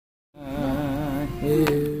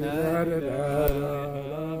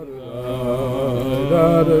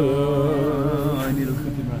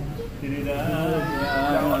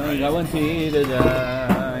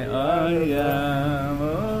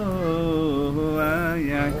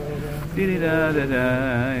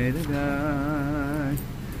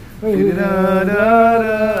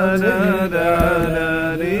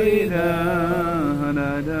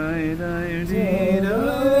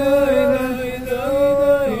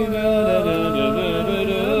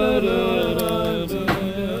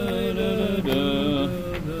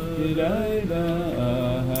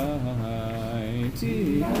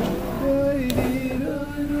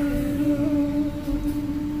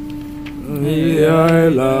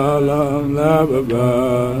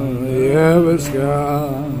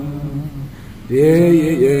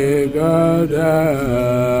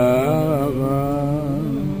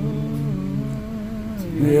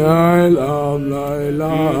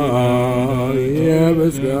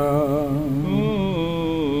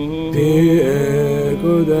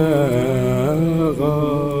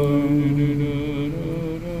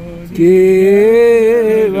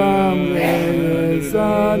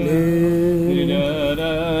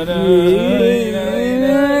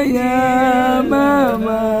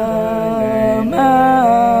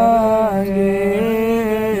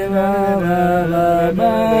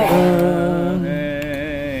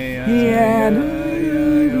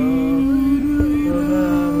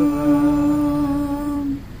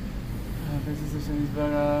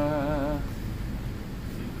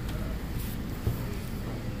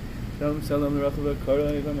Shalom Rachel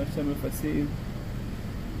Korah Yivam Hashem Fasim.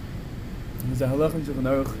 There's a halach in Shulchan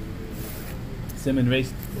Aruch Siman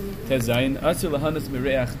Reish Tez Zayin Asur lahanas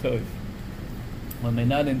mireach tov. One may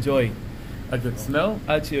not enjoy a good smell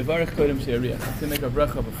ad sheyavarech kodem she'ariach. To make a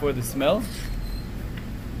bracha before the smell.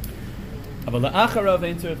 Aval la'acharav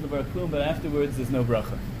ein tzarich levarech klum, but afterwards there's no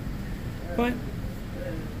bracha. Fine.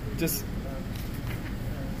 Just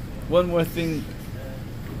one more thing,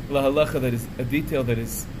 la halacha, that is a detail that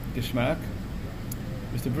is Geshmak.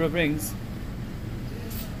 Mr. Brewer brings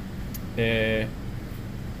Siman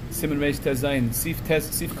Reish Tez Zayin, Sif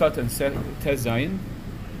Kata and Tez Zayin.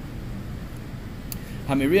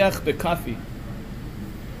 Hamiriach bekafi,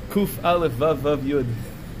 Kuf Aleph Vav Vav Yud,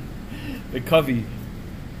 bekavi,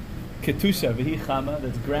 Ketusha v'hi chama,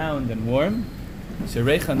 that's ground and warm.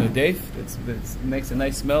 Sherecha nodef, that makes a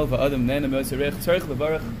nice smell. Va'adam nenem yoserech tzarich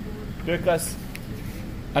levarach birkas.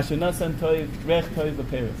 Ashenasan toiv rech toiv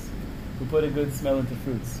leperes, who put a good smell into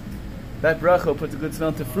fruits. That bracha who puts a good smell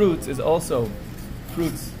into fruits is also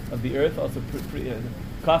fruits of the earth. Also,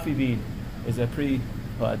 coffee bean is a pri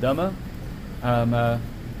ha'adama,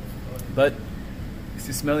 but if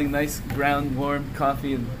you're smelling nice ground warm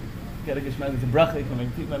coffee and get a geshmak, it's a bracha.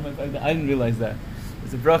 I didn't realize that.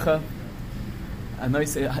 It's a bracha.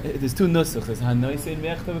 There's two nusach. There's hanoisein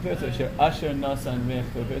reach tov leperes, or asher nasan reich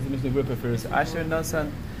tov leperes. The Mishnah Berurah prefers asher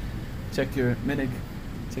nasan. Check your minig,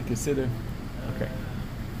 check your siddur. Okay.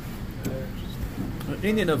 The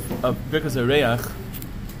Indian of Birkas HaReach,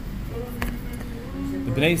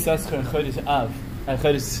 the Bnei Yissaschar and Chodesh Av, and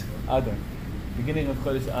Chodesh Adar, beginning of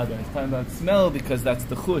Chodesh Adar. It's talking about smell because that's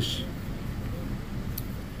the chush.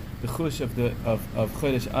 The chush of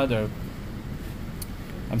Chodesh Adar.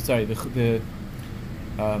 I'm sorry. The chush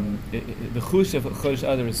of Chodesh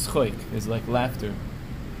Adar is schoik, is like laughter.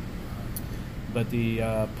 But the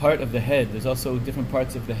part of the head, there's also different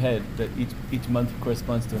parts of the head that each month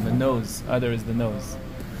corresponds to. And the nose, Adar is the nose,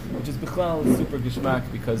 which is bichlal super geshmak,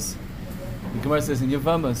 because the Gemara says in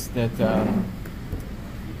Yevamos that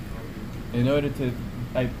in order to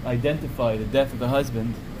identify the death of the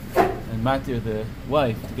husband and matir the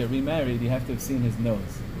wife to get remarried, you have to have seen his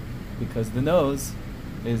nose, because the nose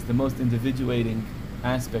is the most individuating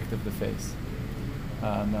aspect of the face.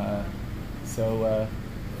 What's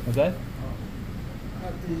that?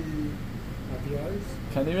 At the eyes.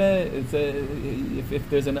 Kanireh, it's if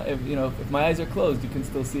there's if my eyes are closed, you can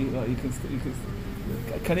still see.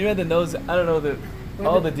 Kanireh, the nose. I don't know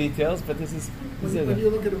all the details, but this is. When you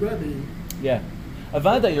look at a Rebbe. Yeah,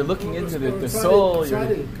 Avada, you're looking into the soul.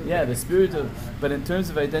 The spirit of. But in terms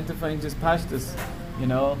of identifying just pashtus,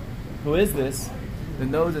 who is this? The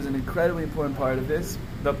nose is an incredibly important part of this.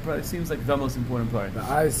 It seems like the most important part. The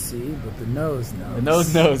eyes see, but the nose knows. The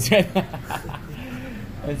nose knows.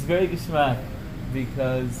 It's very geshmak,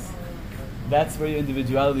 because that's where your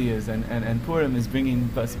individuality is, and Purim is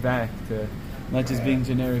bringing us back to not just being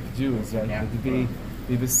generic Jews, right? But to be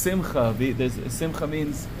besimcha. Simcha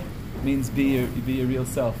means be your real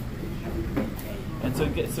self. And so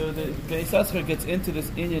the Bnei Yissaschar gets into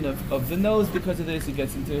this inyan of the nose because of this. He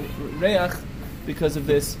gets into reach because of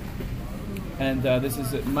this, And this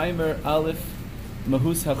is Maimer Aleph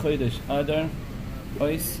Mahus HaChodesh Adar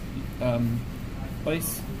Ois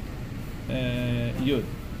Yud.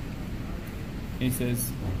 He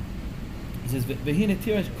says V'hine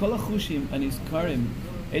tirash kol hachushim anizkarim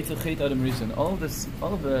etzel chet adam rishon. All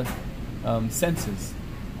the senses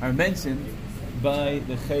are mentioned by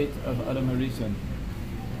the chet of Adam Harishon,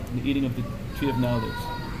 the eating of the tree of knowledge.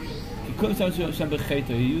 He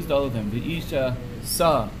used all of them. The Isha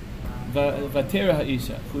saw, Vatera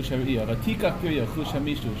Ha'isha, Chush Ha'riya, Vatika Pirya, Chush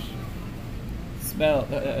Ha'mishush, smell,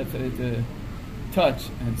 the touch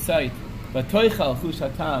and sight, Vatoichal, Chush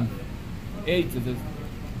Ha'tam, ate the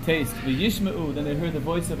taste, V'yishma'u, then they heard the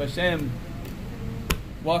voice of Hashem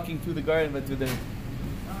walking through the garden, but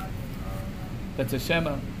that's a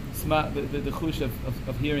Shema, the Chush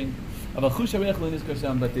of hearing. But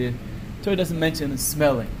the Torah doesn't mention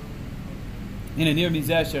smelling. In a near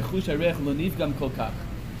mizah shechush harech lo nifgam kol kach.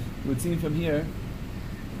 It would seem from here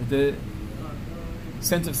that the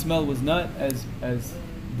sense of smell was not as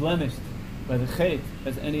blemished by the chet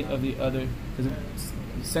as any of the other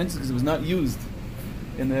senses, because it was not used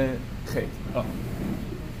in the chet. Oh.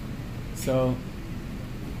 So,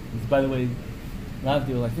 by the way,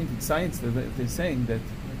 Lavdil, I think in science they're saying that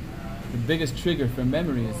the biggest trigger for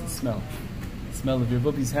memory is the smell. The smell of your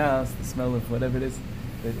bubby's house, the smell of whatever it is.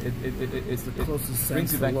 It's the closest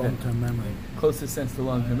brings sense you to back long-term memory. Closest sense to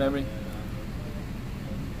long-term memory.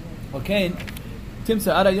 Okay.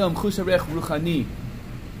 Timsa arayom chusharech ruchani.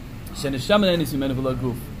 Sheneshama nenis mimenu v'lo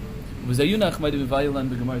guf. V'zayunach ma'du v'vayilan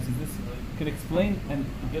b'gemara. This can explain and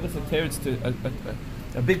give us a teretz to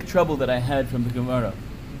a big trouble that I had from the Gemara.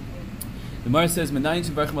 The Gemara says, "Menayin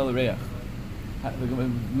shevarchim al reach."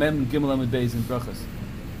 Mem Gimel Amud Beis in brachas.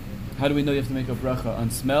 How do we know you have to make a bracha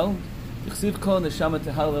on smell? That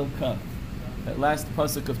last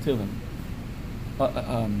pasuk of Tehillim.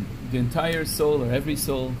 The entire soul, or every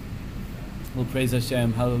soul, will praise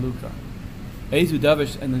Hashem. Hallelujah. Eizu davar,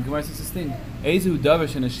 and the Gemara says this thing. Eizu davar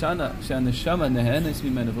sheneshama nehenes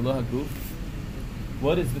mimenu v'lo haguf.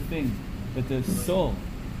 What is the thing that the soul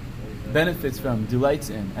benefits from, delights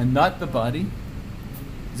in, and not the body?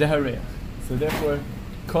 Zehareach. So therefore,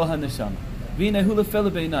 kol haneshama. V'ineh hu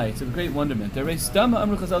lefela beinai. It's a great wonderment. The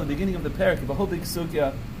beginning of the parak, a whole big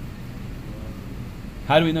sugya.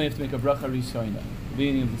 How do we know you have to make a bracha rishoina?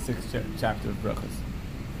 Beginning of the 6th chapter of brachas.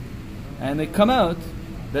 And they come out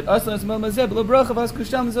that aslan esmel mazeh b'lo bracha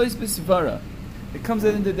v'askusham zois b'svara. It comes at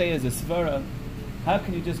the end of the day as a svara. How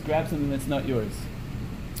can you just grab something that's not yours?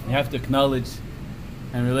 You have to acknowledge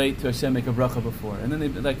and relate to Hashem, make a bracha before. And then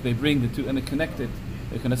they bring the two, and they connect it.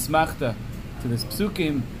 They can asmachta to this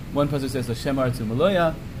psukim. One pasuk says Hashem artzu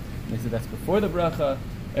maloya, and they say that's before the bracha.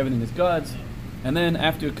 Everything is God's. And then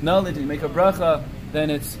after you acknowledge and you make a bracha, then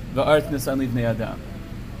it's va'art nesan livnei adam,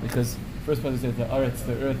 because first pasuk says the earth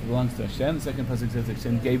belongs to Hashem. The second pasuk says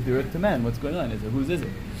Hashem gave the earth to man. What's going on? Whose is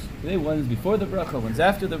it? Today one is before the bracha, one's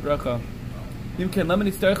after the bracha.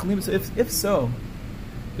 If so,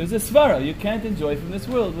 there's a svara. You can't enjoy from this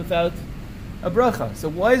world without a bracha. So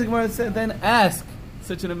why is the Gemara said then ask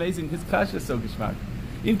such an amazing, his kasha is so geshmak.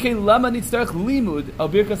 Im kein lama nitzarach limud al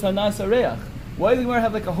birkas hanas areach. Why does the Gemara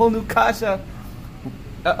have like a whole new kasha?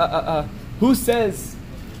 Who says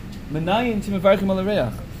menayin shemevarchim al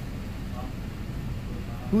areach?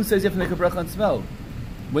 Who says you have to make a bracha on smell?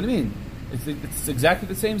 What do you mean? It's exactly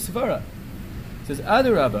the same svara. It says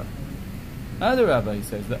adarabba. Adarabba, he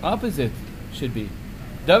says, the opposite should be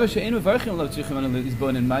things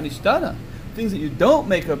that you don't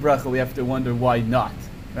make a bracha, we have to wonder why not,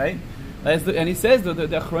 right? And he says that the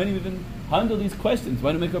Achronim even handle these questions.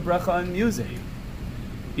 Why don't we make a bracha on music?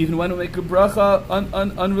 Even why don't we make a bracha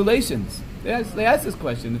on relations? They ask this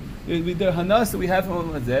question. The hanas that we have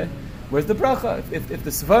from Mazeh, where's the bracha? If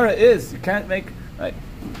the svara is, you can't make, right?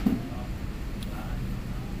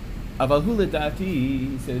 Aval hu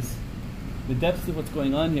ledati, he says, the depths of what's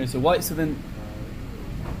going on here. So then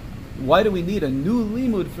why do we need a new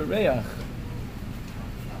limud for reach?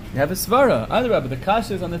 You have a svara. Adarabba, the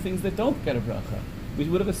kasha is on the things that don't get a bracha. We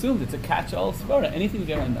would have assumed it's a catch-all svara. Anything you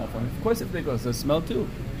get enough from. Of course, if they go, so smell too.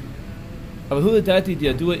 He says,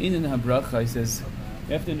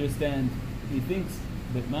 you have to understand, he thinks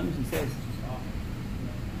that Mamish says,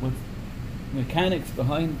 what mechanics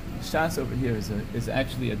behind Shas over here is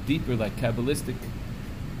actually a deeper, like Kabbalistic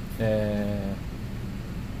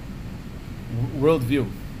worldview.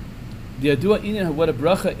 The adua inyan, what a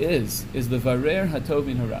bracha is the varer hatov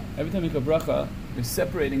in hara. Every time you make a bracha, you're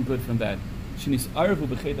separating good from bad. Shinis arvu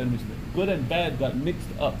b'chet. Good and bad got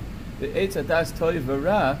mixed up. The eitz adas toiv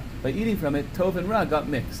v'ra, by eating from it, tov and ra got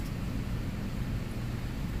mixed.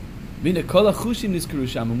 Mina kol hachushim nizkaru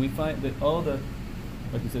sham, and we find that all the,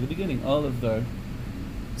 like we said at the beginning, all of the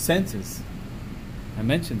senses I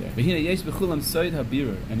mentioned there. V'hina yesh b'chulam soid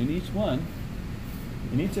habirur, and in each one,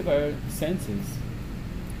 in each of our senses,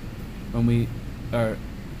 when we are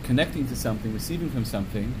connecting to something, receiving from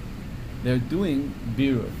something, they're doing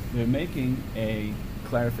birur. They're making a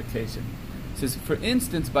clarification. It says, for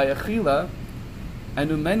instance, by achila,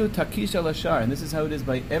 anumenu takish al ashar, and this is how it is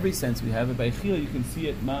by every sense we have it. By achila, you can see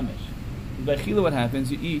it mamish. By achila, what happens?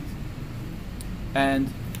 You eat,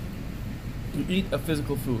 and you eat a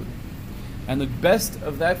physical food, and the best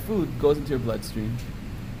of that food goes into your bloodstream,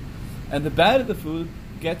 and the bad of the food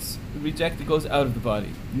gets rejected, goes out of the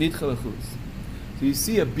body. Nidcha lechutz. So you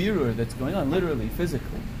see a birur that's going on, literally,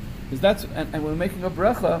 physically. Because that's, and when we're making a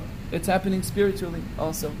bracha, it's happening spiritually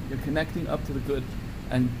also. You're connecting up to the good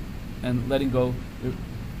and letting go.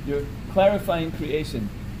 You're clarifying creation,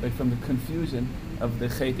 like from the confusion of the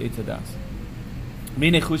chet etadas.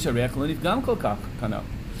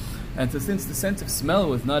 And so since the sense of smell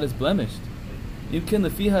was not as blemished, so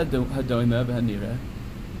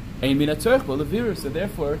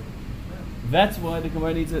therefore, that's why the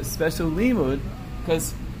Gemara needs a special limud,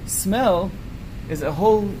 because smell is a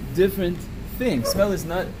whole different thing. Smell is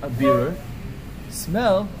not a birur.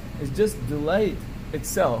 Smell is just delight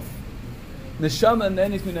itself. Neshama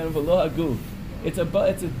nenis min v'lo haguf. It's a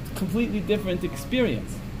completely different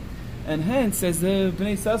experience. And hence, as the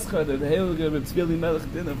Bnei Saschar, the Heilige Reb Tzvili Melech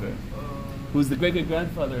Dinover, who's the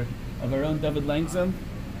great-great-grandfather of our own David Langzam,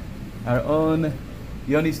 our own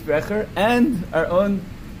Yoni Sprecher, and our own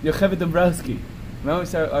Yocheved Dombrowski.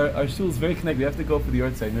 Our shul is very connected. We have to go for the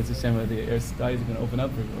yard side. Mitzvah Shem, the air skies are going to open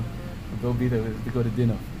up. We'll be there to go to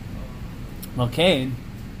dinner. Malkain,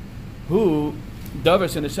 who davar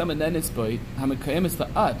sheneshama nenis boy hamekayemis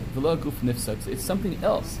la'ad v'lo guf nifsad. It's something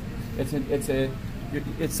else. It's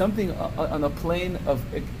something on a plane of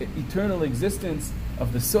eternal existence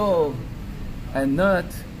of the soul, and not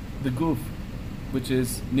the guf, which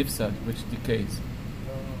is nifsad, which decays.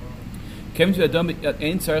 So we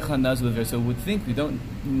would think we don't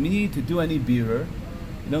need to do any birur,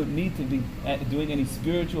 we don't need to be doing any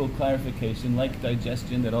spiritual clarification like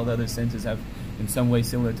digestion that all the other senses have in some way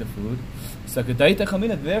similar to food.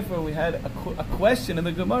 Therefore we had a question in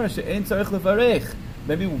the Gemara,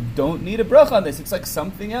 maybe we don't need a bracha on this. It's like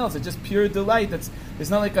something else. It's just pure delight. It's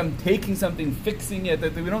not like I'm taking something, fixing it.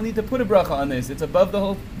 That we don't need to put a bracha on this. It's above the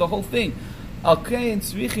whole thing. Therefore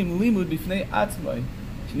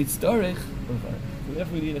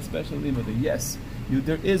we need a special limud. Yes,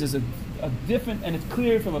 there's a different, and it's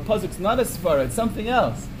clear from a pasuk. It's not a svara. It's something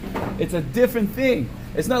else. It's a different thing.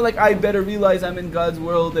 It's not like I better realize I'm in God's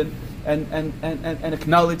world and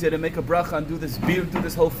acknowledge it and make a bracha and do this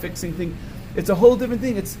whole fixing thing. It's a whole different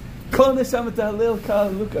thing. It's kol neshama tahalil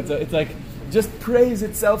kal luka. It's like just praise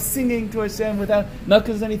itself, singing to Hashem without, not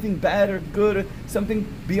because there's anything bad or good or something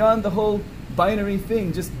beyond the whole binary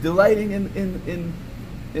thing. Just delighting in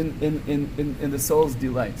the soul's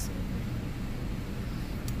delights.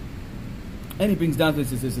 And he brings down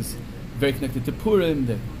this is very connected to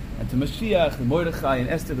Purim and to Mashiach and Mordechai and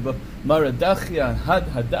Esther, the Maradachia and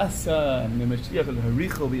Hadassah and the Mashiach and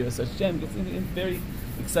Harichel v'Yiras Hashem. Gets very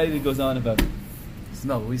excited. It goes on about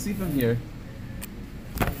smell. What we see from here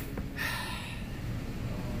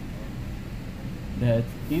that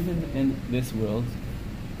even in this world,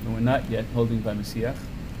 when we're not yet holding by Mashiach,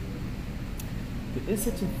 there is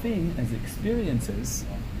such a thing as experiences,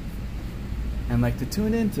 and like to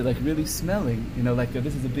tune in to like really smelling, like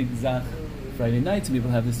this is a big zach Friday night. Some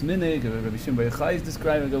people have this minig. Rabbi Shimon Bar Yochai is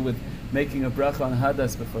describing with making a bracha on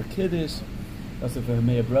hadas before kiddush. Also for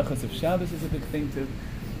Mea brachas of Shabbos is a big thing to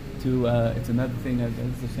it's another thing.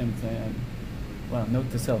 Wow,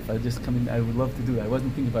 note to self. I would love to do that. I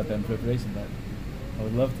wasn't thinking about that in preparation, but I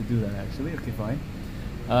would love to do that actually. Okay, fine.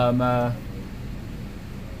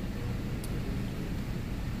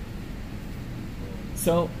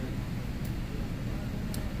 So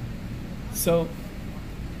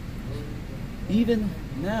even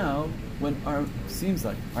now, when seems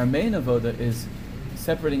like our main avoda is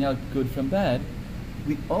separating out good from bad,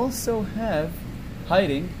 we also have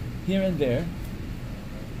hiding here and there,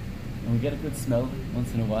 and we get a good smell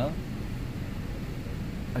once in a while,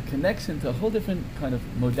 a connection to a whole different kind of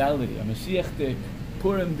modality, a Mashiach dik,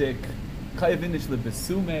 Purim dik, Chayavinish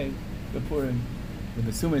lebesume, the Purim, the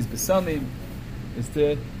besume is besamim. It's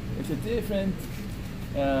a different,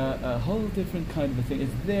 a whole different kind of a thing.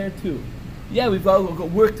 It's there too. Yeah, we've all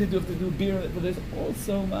got work to do, have to do beer, but there's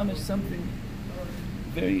also mamish something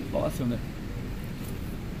very awesome.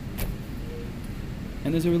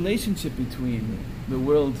 And there's a relationship between the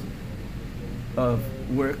world of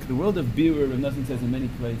work, the world of birur, Rav Nosson says in many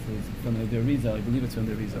places, from the Rizal, I believe it's from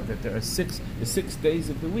the Rizal, that there are the 6 days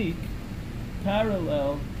of the week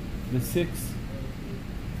parallel the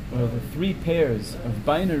 3 pairs of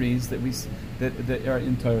binaries that are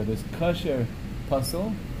in Torah. There's kasher,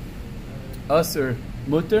 pasal, asur,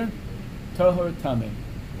 mutter, tahor, tameh.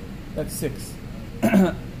 That's 6.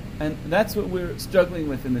 And that's what we're struggling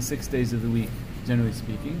with in the 6 days of the week, generally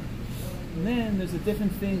speaking. And then there's a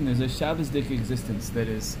different thing. There's a Shabbos-dik existence that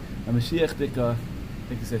is a Mashiach-dik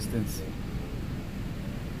existence.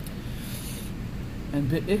 And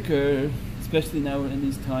be'ikr, especially now we're in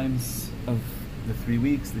these times of the 3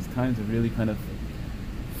 weeks, these times of really kind of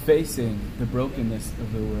facing the brokenness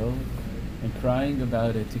of the world and crying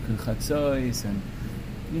about it, tikkun chatzois, and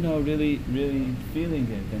really, really feeling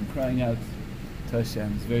it and crying out to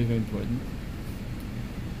Hashem is very, very important.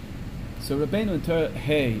 So Rabbeinu in Torah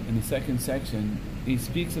Hey, in the second section, he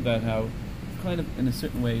speaks about how, kind of in a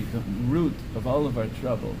certain way, the root of all of our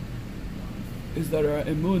trouble is that our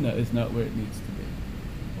emunah is not where it needs to be.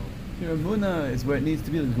 Your emunah is where it needs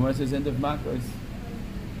to be. The Gemara says, end of Makos.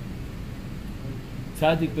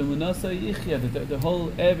 Tzaddik b'emunasa yichya. The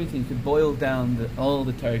whole, everything could boil down all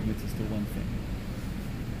the Torah mitzvahs to one thing.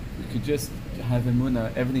 We could just have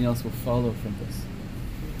emunah, everything else will follow from this.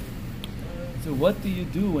 So what do you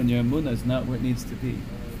do when your emunah is not where it needs to be?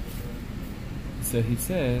 So he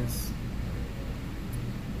says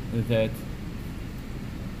that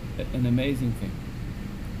an amazing thing.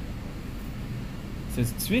 He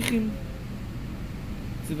says, tzrichim,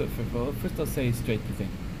 first I'll say straight the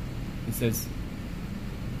thing. He says,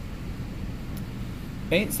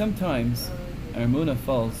 sometimes our emunah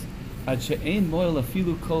falls, ad she'ein moel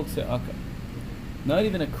afilu kol tze'aka. Not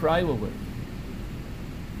even a cry will work.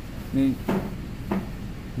 I mean,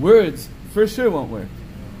 words for sure won't work.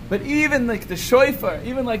 But even like the shofar,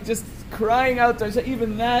 even like just crying out to Hashem,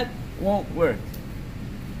 even that won't work.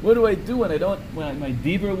 What do I do when my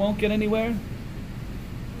dibur won't get anywhere?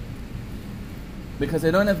 Because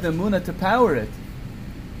I don't have the emunah to power it.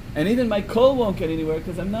 And even my kol won't get anywhere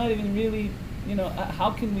because I'm not even really,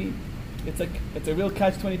 how can we, it's a real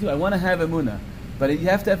catch-22. I want to have emunah. But you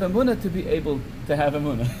have to have emunah to be able to have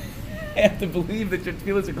emunah. You have to believe that your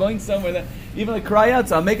tefillahs are going somewhere. That even like cry out,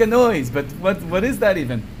 so I'll make a noise. But what is that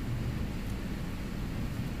even?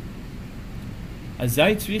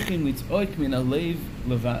 Azai tzrichim litzoik min alev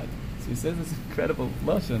levad. So he says this incredible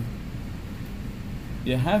lashon.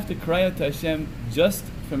 You have to cry out to Hashem just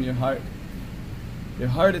from your heart. Your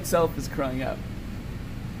heart itself is crying out.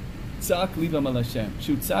 Tzak libam al Hashem.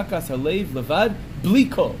 Shu tzakas alev levad bli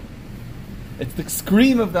kol. It's the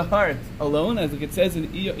scream of the heart alone, as it says in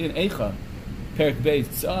Eicha, Perek Beis,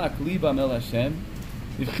 Tzak libam el Hashem,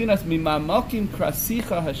 V'chinas mimamakim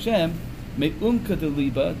krasicha Hashem, me'umka de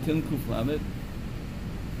liba, Tin Kuf Lamed.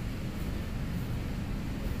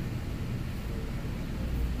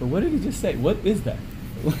 But what did he just say? What is that?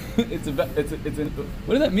 What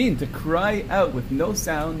does that mean? To cry out with no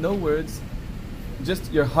sound, no words,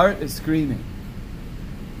 just your heart is screaming.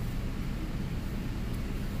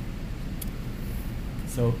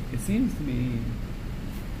 So it seems to me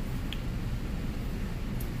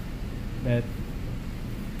that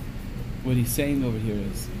what he's saying over here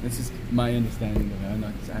is, this is my understanding of it.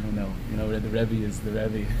 I don't know. Where the Rebbe is the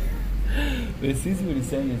Rebbe. But it seems what he's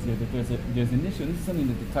saying is here that there's an issue. This is something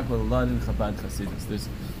that they talk about a lot in Chabad Hasidus. There's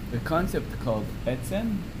a concept called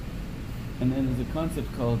etzem, and then there's a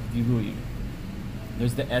concept called giluyim.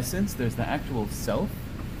 There's the essence, there's the actual self,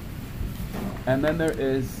 and then there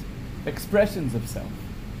is expressions of self.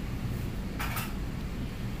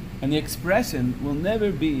 And the expression will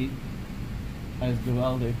never be as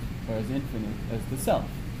gewaldic or as infinite as the self.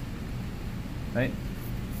 Right?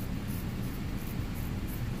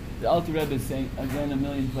 The Alter Rebbe is saying, again, a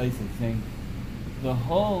million places, saying, the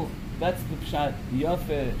whole, that's the pshat,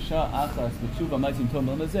 Yafe Shah Achas, B'tshuva Maitim Tom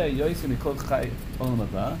Elamazeh, Yoisim Mikol Chai Olam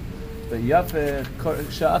Haba, but Yafe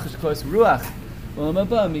Shah Achas Kos Ruach, Olam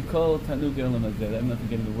Haba, Mikol Tanug Olam Hazeh. I'm not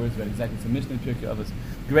getting the words right exactly. It's a Mishnah Pirkei Avos.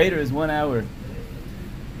 Greater is 1 hour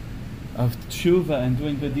of tshuva and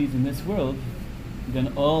doing good deeds in this world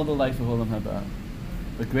than all the life of Olam Haba.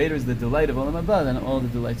 But greater is the delight of Olam Haba than all the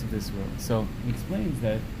delights of this world. So he explains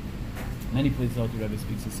that many places Alter Rebbe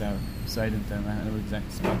speaks this out. Silent, I don't know the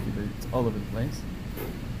exact spot, but it's all over the place.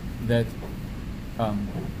 That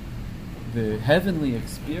the heavenly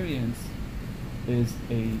experience is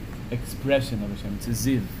a expression of Hashem. It's a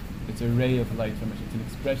ziv. It's a ray of light from Hashem. It's an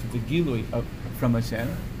expression. It's a gilui from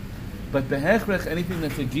Hashem. But the hechrech, anything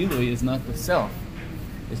that's a gilui, is not the self.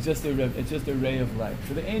 It's just a ray of light.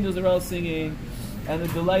 So the angels are all singing, and the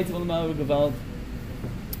delight of Olam Haba Gevalt.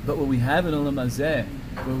 But what we have in Olam Hazeh,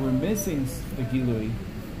 where we're missing the Gilui,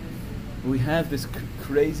 we have this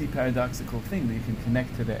crazy paradoxical thing that you can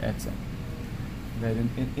connect to the Etzem. That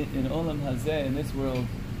in Olam Hazeh, in this world,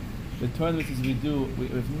 the tournaments we do, we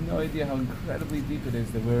have no idea how incredibly deep it is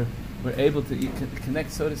that we're able to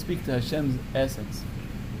connect, so to speak, to Hashem's essence.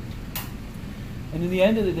 And in the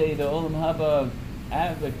end of the day, the Olam Haba,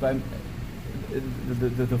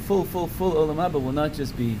 the full Olam Haba will not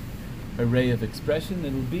just be an array of expression.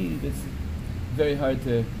 It will be this very hard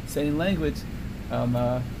to say in language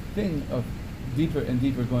thing of deeper and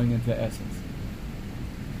deeper going into essence.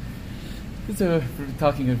 So we're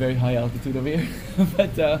talking at very high altitude over here,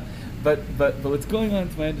 but what's going on,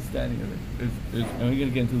 to my understanding of it, is and we're going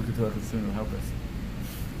to get into Ukatuach soon. It'll help us.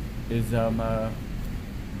 Is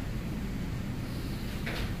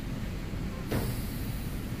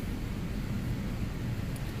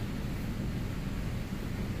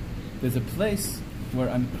there's a place where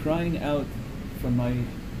I'm crying out from my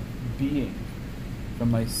being, from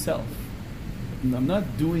myself. I'm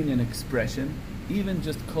not doing an expression, even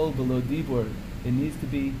just kol below dibur. It needs to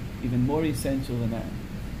be even more essential than that.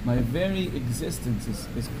 My very existence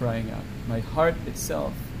is crying out. My heart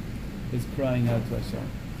itself is crying out to Hashem,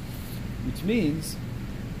 which means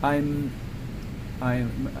mamakim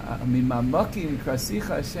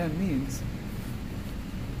krasicha Hashem means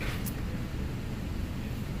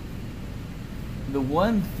the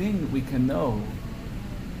one thing we can know,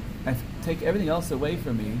 and take everything else away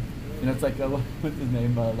from me. It's like what's his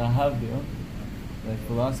name, Lahavdil, the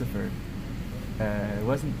philosopher. It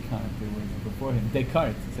wasn't Kant, it was before him,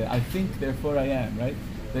 Descartes. He said, I think, therefore I am, right?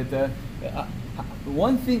 That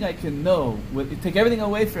one thing I can know, take everything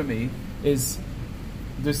away from me, is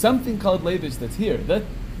there's something called Leibish that's here.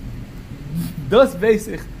 Those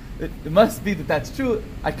basic, it must be that's true.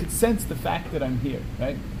 I could sense the fact that I'm here,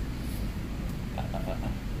 right?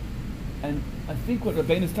 And I think what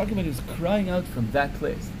Rabbeinu is talking about is crying out from that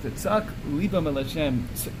place. Tzak libam el Hashem,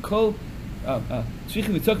 kol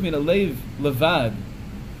shrichim yitzok min alev levad,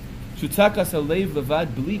 shutzakas alev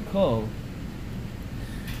levad bli kol.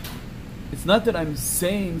 It's not that I'm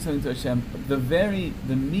saying something to Hashem.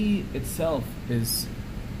 The me itself is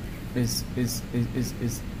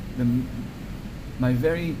my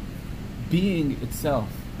very being itself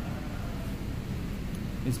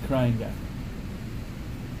is crying out.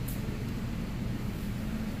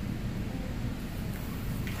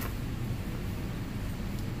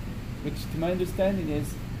 Which, to my understanding,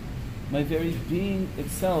 is my very being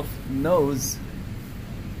itself knows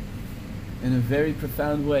in a very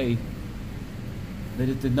profound way that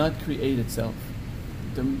it did not create itself.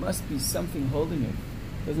 There must be something holding it.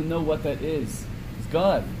 It doesn't know what that is. It's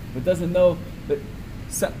God, but doesn't know that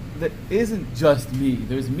that isn't just me.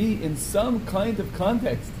 There's me in some kind of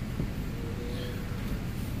context.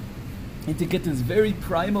 And to get to this very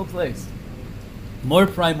primal place, more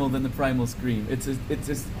primal than the primal scream. It's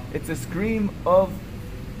a scream of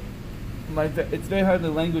my. It's very hard.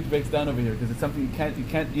 The language breaks down over here because it's something you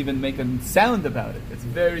can't even make a sound about it. It's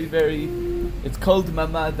very. It's called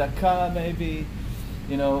mama daka, maybe.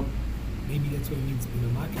 Maybe that's what it means.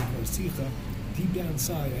 Deep down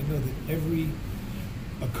inside, I know that every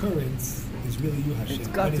occurrence is really you, Hashem.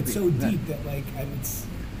 It's so deep that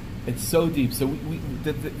It's so deep. So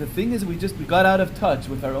the thing is, we got out of touch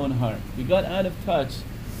with our own heart. We got out of touch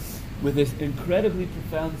with this incredibly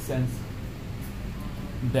profound sense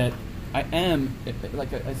that I am,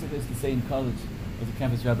 like I said this to say in college, as a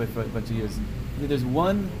campus rabbi for a bunch of years. There's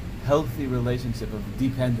one healthy relationship of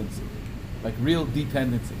dependency, like real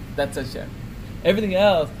dependency. That's Hashem. Everything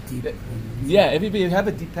else, if you have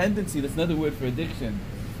a dependency, that's another word for addiction.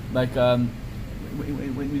 Like when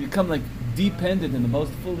we become like dependent in the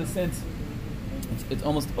most fullest sense, it's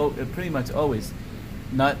almost pretty much always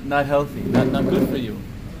not healthy, not good for you.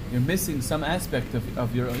 You're missing some aspect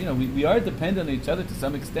of your. We are dependent on each other to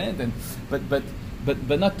some extent, but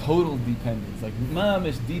not total dependence. Like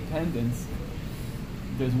mamish dependence.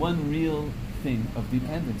 There's one real thing of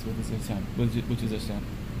dependence, which is Hashem, which is Hashem.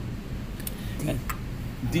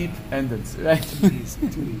 Deep-endence, right?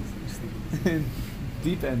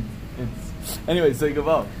 Deep end. Anyway, so you go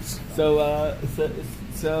on. So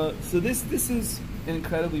this is an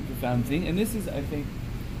incredibly profound thing, and this is, I think,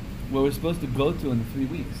 what we're supposed to go to in the 3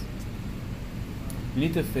 weeks. We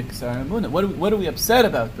need to fix our emunah. What are we upset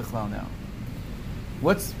about, Bichlal, now?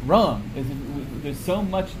 What's wrong? There's so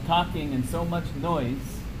much talking and so much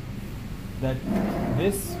noise that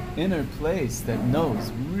this inner place that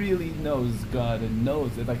really knows God and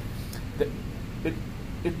knows it,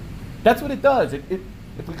 that's what it does.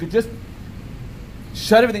 If we could just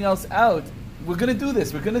shut everything else out, we're going to do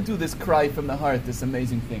this. We're going to do this cry from the heart, this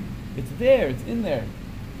amazing thing. It's there. It's in there.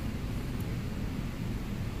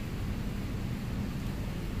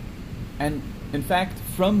 And in fact,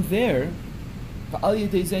 from there, as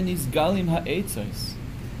the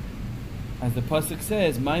pasuk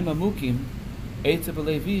says, "My mamukim, eitza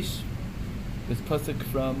b'leivish." This pasuk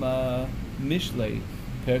from Mishlei,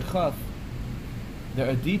 Perchaf. There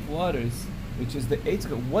are deep waters, which is the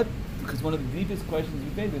eitza. What? Because one of the deepest questions we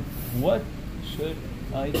face is, what should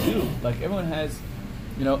I do? Like everyone has,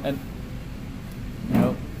 and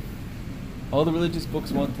all the religious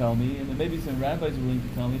books won't tell me, and maybe some rabbis are willing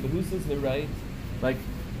to tell me, but who says they're right? Like,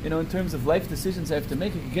 in terms of life decisions I have to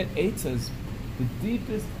make, I can get eitzas. The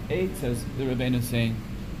deepest eitzas, the Rebbeinu is saying,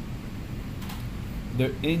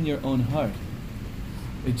 they're in your own heart.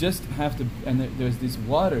 They just have to, and there's these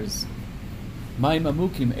waters, my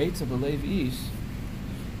mamukim eitza b'leiv ish,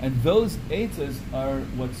 and those eitzas are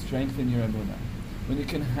what strengthen your emunah. When you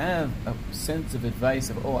can have a sense of advice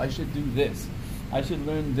of, I should do this, I should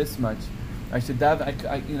learn this much, I should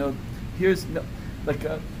here's like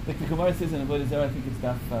the Gemara says in Avodah Zarah, I think it's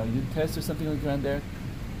Daf Yud Tes or something like around there.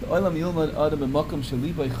 The Olam Yilmad Adam B'Makom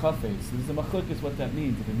Shalibay Chafetz. There's a machlok is what that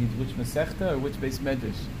means. If it means which Masechta or which Beis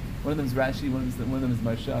Medrash. One of them is Rashi, one of them is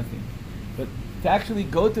Marsha. But to actually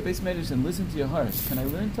go to Beis Medrash and listen to your heart. Can I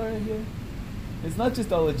learn Torah here? It's not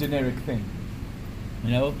just all a generic thing.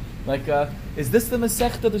 Is this the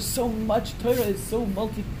Masechta? There's so much Torah. It's so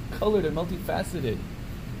multicolored and multifaceted.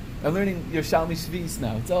 I'm learning Yerushalmi Shvis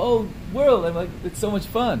now. It's a whole world. I'm like, it's so much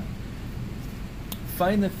fun.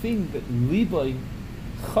 Find the thing that Liboy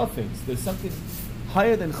Chafetz. There's something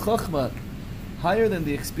higher than Chochmah, higher than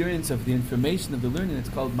the experience of the information of the learning. It's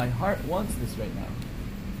called, my heart wants this right now.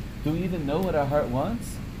 Do we even know what our heart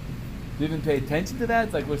wants? Do we even pay attention to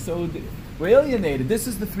that? It's like we're alienated. This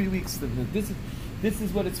is the 3 weeks. This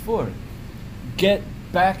is what it's for. Get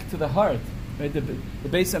back to the heart. Right? The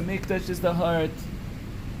Beis HaMikdash is the heart.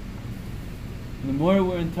 The more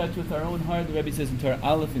we're in touch with our own heart, the Rebbe says in Torah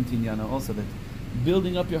Aleph in Tinyana also that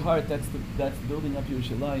building up your heart, that's building up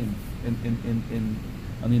Yerushalayim on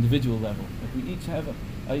the individual level. Like we each have a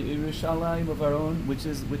Yerushalayim of our own, which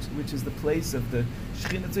is the place of the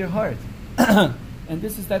Shekhinah, it's your heart. And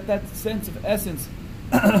this is that sense of essence.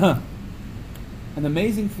 An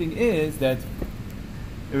amazing thing is that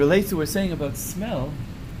it relates to what we're saying about smell.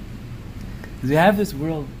 We have this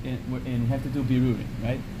world we're in, we have to do birurim,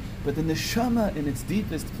 right? But the neshama in its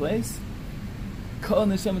deepest place, kol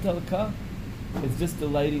neshama talakah, it's just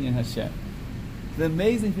delighting in Hashem. The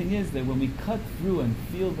amazing thing is that when we cut through and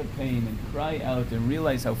feel the pain and cry out and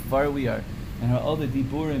realize how far we are and how all the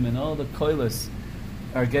diburim and all the koilos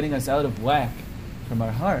are getting us out of whack from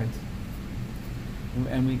our heart,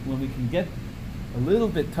 and when we can get a little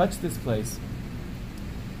bit, touch this place,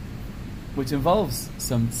 which involves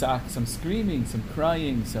some tzak, some screaming, some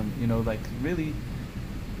crying, some,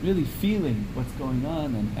 really feeling what's going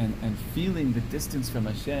on and feeling the distance from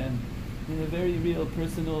Hashem in a very real,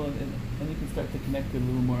 personal, and you can start to connect it a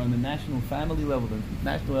little more on the national family level, the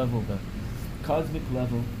national level, the cosmic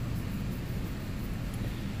level.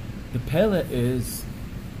 The Pele is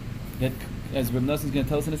that, as Reb Nosson is going to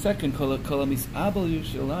tell us in a second,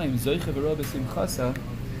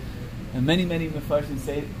 and many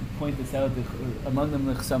Mefarshim point this out, among them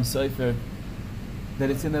the Chassam Sofer, that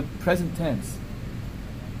it's in the present tense.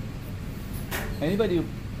 Anybody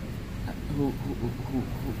who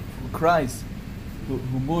cries, who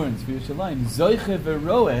mourns for Yerushalayim, Zoiche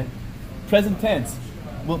v'roeh, present tense,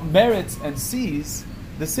 merits and sees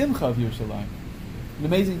the simcha of Yerushalayim. An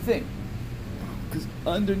amazing thing. Because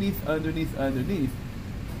underneath,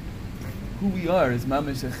 who we are is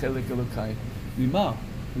mamish chelek elokai. We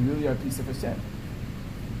really are a piece of Hashem.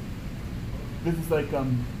 This is like,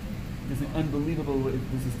 this is unbelievable.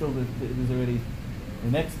 This is still, there's already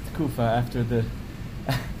the next kufa after the.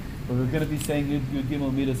 But we're going to be saying Yud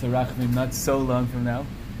Gimel Midas Harachmim not so long from now,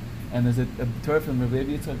 and there's a Torah from Rabbi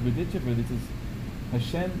Yitzchak Berditchever that says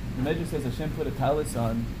Hashem. The Medrash says Hashem put a talis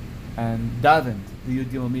on and davened the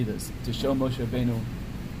Yud Gimel Midas to show Moshe Rabbeinu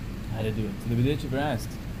how to do it. So the Berditchever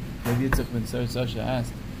asked, Rabbi Yitzchak Ben Sasha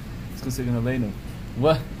asked,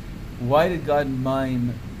 why did God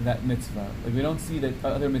mime that mitzvah? Like we don't see that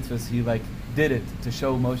other mitzvahs he did it to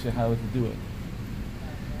show Moshe how to do it.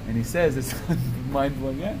 And he says, it's a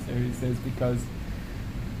mind-blowing answer. He says, because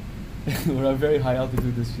we're on very high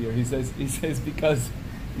altitude this year. He says because,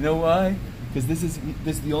 you know why? Because this is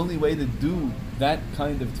the only way to do that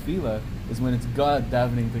kind of tefillah is when it's God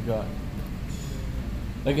davening to God.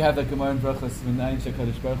 Like you have the Gemara in Brachos, V'nayin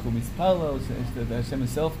Shekadosh Baruch Hu Mispalo, that Hashem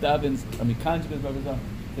Himself davens, Amikan Shekadosh Baruch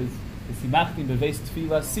Hu. Simachtim beveis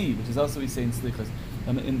tefillah si, which is also we say in Slichas,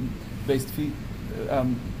 in beis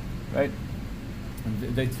tefillah, right?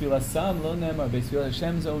 Beis tefillah sam lo nemar, beis tefillah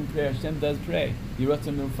Hashem's own prayer. Hashem does pray.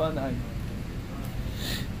 Yiratzon milfanai.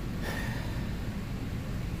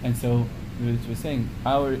 And so, which we're saying,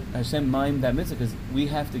 our Hashem mind that mitzvah, because we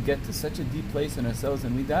have to get to such a deep place in ourselves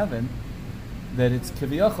and we daven, that it's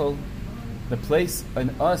kiviyachol, the place in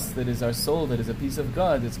us that is our soul, that is a piece of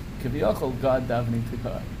God, it's kiviyachol, God davening to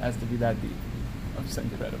God. It has to be that deep. Oh, it's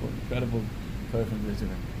incredible Torah from the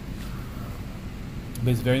River. But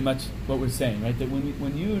it's very much what we're saying, right? That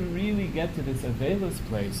when you really get to this avelus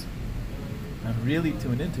place, and really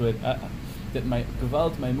tune into it, that my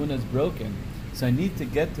gevalt, my emunah is broken, so I need to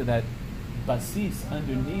get to that basis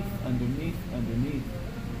underneath,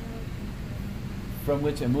 from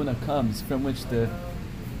which emunah comes, from which the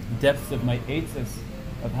depths of my eitzes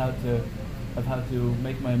of how to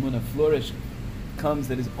make my emunah flourish comes.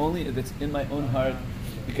 That's in my own heart.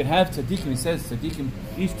 You can have tzaddikim. He says tzaddikim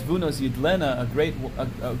ish tvunos yidlena. A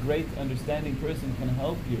great understanding person can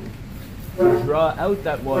help you draw out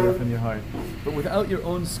that water from your heart. But without your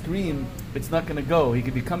own scream, it's not going to go. He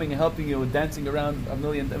could be coming and helping you, dancing around a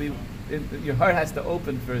million. I mean, your heart has to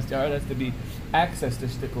open first. Your heart has to be access to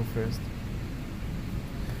shtickle first.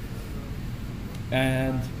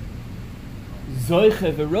 And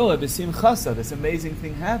zoiche v'roa b'simchasa. This amazing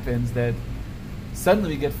thing happens that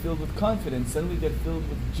suddenly we get filled with confidence. Suddenly we get filled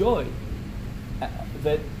with joy.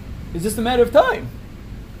 That it's just a matter of time.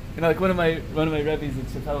 You know, like one of my rebbes at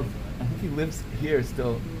Chappelle, I think he lives here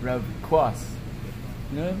still, Rav Kwas.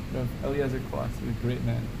 You know him? Rav Eliezer Kwas, he's a great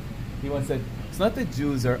man. He once said, it's not that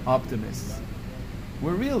Jews are optimists.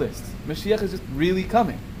 We're realists. Mashiach is just really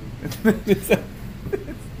coming. It's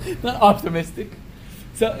not optimistic.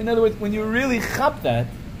 So, in other words, when you really chap that,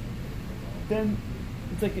 then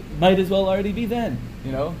it's like it might as well already be then,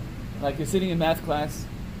 you know? Like you're sitting in math class,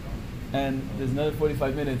 and there's another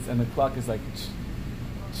 45 minutes, and the clock is like,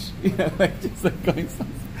 you know, like just like going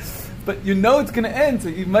something. But you know it's going to end, so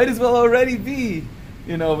you might as well already be,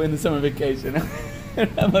 you know, in the summer vacation. But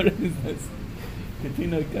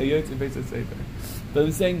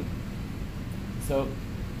I'm saying, so,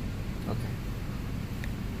 okay.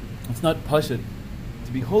 It's not pashut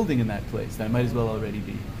to be holding in that place, that I might as well already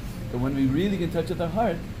be. But when we really get in touch with our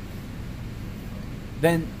heart,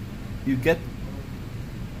 then you get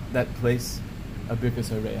that place of Birkas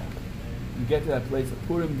HaReach. You get to that place, a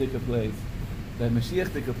Purim Dika place, that Mashiach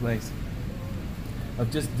Dika place, of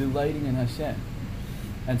just delighting in Hashem.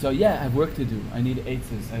 And so, yeah, I have work to do. I need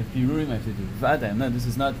eitzes. I have birurim I have to do. Vada. No, this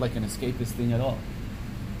is not like an escapist thing at all.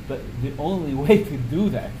 But the only way to do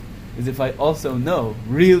that is if I also know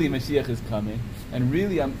really Mashiach is coming, and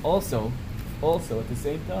really I'm also at the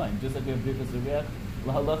same time, just like we have Birkas HaReach,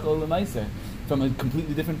 Lahalacha Olamaiseh, from a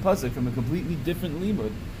completely different pasuk, from a completely different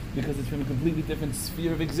limud, because it's from a completely different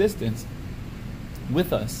sphere of existence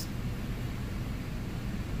with us.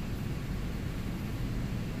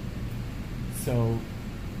 So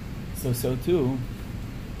too,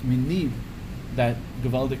 we need that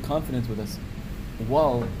Gavaldic confidence with us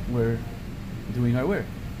while we're doing our work.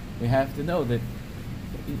 We have to know that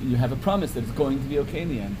you have a promise that it's going to be okay in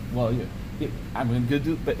the end. Well, I'm going to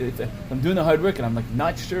do, but if I'm doing the hard work and I'm like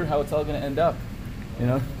not sure how it's all going to end up, you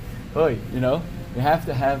know, you have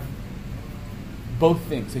to have both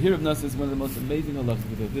things. So here Rav Nosson is one of the most amazing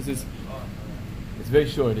halachas. This is, it's very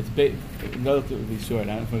short. It's relatively short.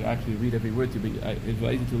 I don't know if I actually read every word to you, but I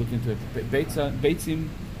advise you to look into it. Beitzim,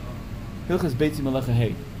 Hilchas Beitzim Halacha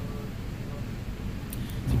Hey.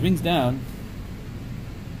 So it brings down.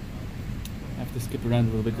 I have to skip around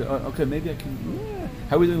a little bit. Okay, maybe I can. Yeah.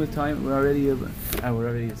 How are we doing with time? We're already. We're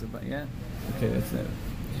already. Yeah. Okay, that's it.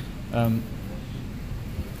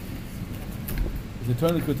 The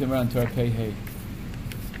Torah Likutim around Torah Pei Hey.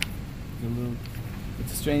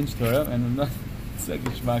 It's a strange Torah, and I'm not. It's like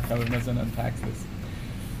Yishmak how Rav Nosson unpacks this.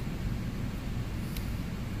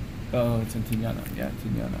 Oh, it's in Tinyana. Yeah,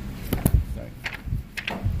 Tinyana. Sorry.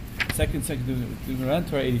 Second, do around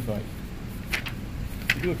Torah 85.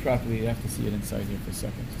 To do it properly, you have to see it inside here for a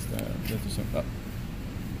second. Just let yourself up.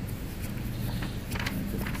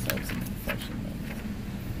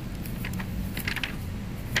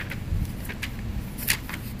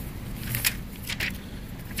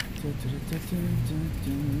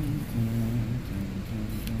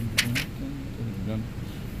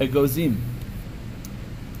 Egozim,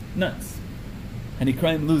 nuts, and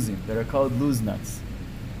Ikraim losing, that are called lose nuts.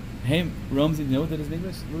 Haim roams in, you know what that is in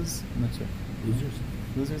English? Lose? I'm not sure.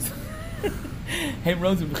 Losers? Haim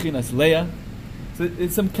roams in Bechinas Leah. So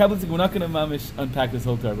it's some Kabbalistic, we're not going to mamish unpack this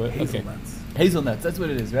whole Torah, but okay. Hazelnuts, that's what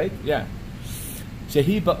it is, right? Yeah.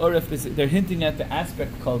 Shehi ba'oref, they're hinting at the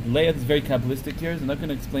aspect called Leah. It's very Kabbalistic here. I'm not going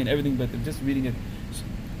to explain everything, but they're just reading it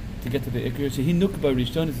to get to the Ikr. Shehi nukba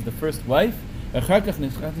rishon, this is the first wife. Then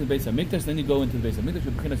you go into the Beis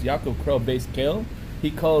Hamikdash. Yaakov Crow Beis Kel.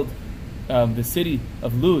 He called the city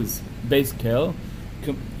of Luz Beis Kel.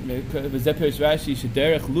 Rashi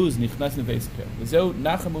Shederech Luz Nichnas Beis Kel.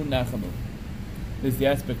 Nachamu. This is the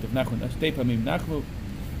aspect of Nachmu.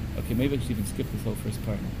 Okay, maybe I should even skip this whole first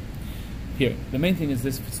part. Here, the main thing is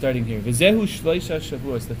this starting here. V'zehu shloisha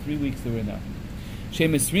shavuos, the 3 weeks that we're in now.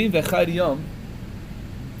 Shemisrim v'chad yom,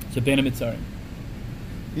 so Ben Mitzrayim.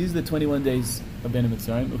 These are the 21 days of Ben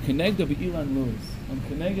Mitzrayim. U'kenegdo b'ilan luz. And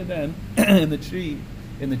kenegdo then, in the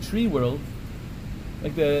tree world,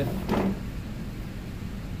 like the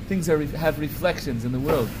things have reflections in the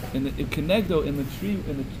world. Kenegdo in the tree,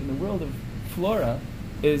 in the world of flora,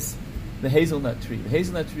 is the hazelnut tree. The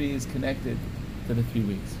hazelnut tree is connected to the 3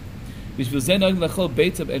 weeks. And for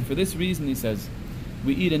this reason, he says,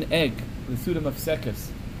 we eat an egg, the Sudam of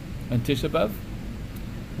Sekas, on Tisha B'Av.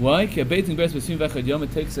 Why?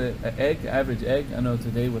 It takes an egg, average egg. I know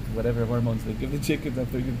today with whatever hormones they give the chickens, I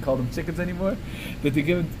don't think you can call them chickens anymore, but they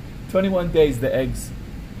give them 21 days the eggs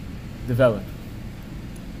develop.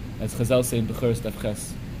 As Chazal say in Bechor Stav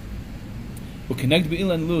Ches.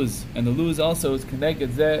 And the luz also is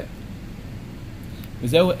connected there.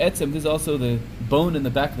 This is also the bone in the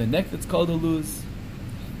back of the neck that's called a luz.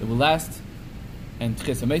 It will last. And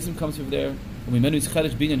Tchias HaMesim comes from there. And we menu is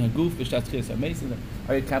Chedesh Binyan Haguf B'Shtat Tchias HaMesim.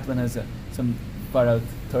 Aryeh Kaplan has some far out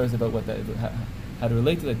Torahs about what that, how to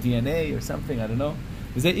relate to that, DNA or something, I don't know.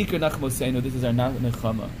 This is our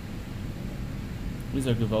Nechama. This is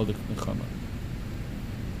our Gevaldik Nechama.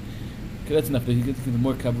 Okay, that's enough. He gets into the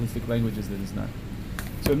more Kabbalistic languages that is not.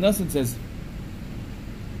 So Rav Nosson says,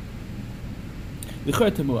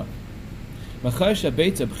 L'chor Temua. Machar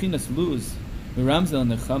Shabbeitza B'chinas Luz V'Ramzel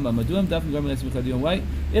Nechama Maduam Dafim Garmin Esem Chadiyom. Why?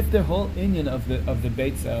 If the whole inyan of the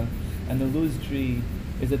Beitza and the Luz tree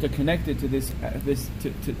is that they're connected to this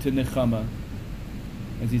to Nechama,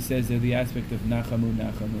 as he says, they're the aspect of Nachamu,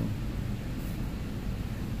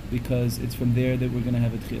 because it's from there that we're going to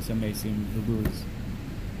have a Tchias HaMesim, the Luz.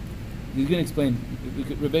 He's going to explain.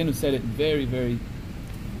 Rabbeinu said it very, very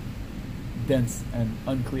dense and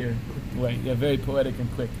unclear way. Yeah, very poetic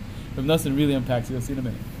and quick. Rav Nosson really unpacks it. You'll see in a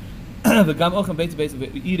minute. The gam ocham beitz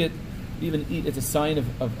we eat it. Even eat. It's a sign of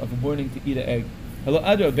a warning to eat an egg. Hello,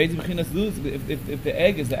 Adro beitz b'chinas luz. If the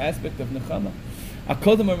egg is the aspect of nechama,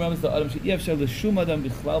 akodem arams the adam she'iev shel l'shum adam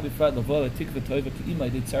bichlal b'frat l'vol atikva toiva ki'imay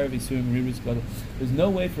ditzar v'isurim rirus gadol. There's no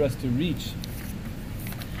way for us to reach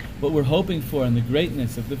what we're hoping for in the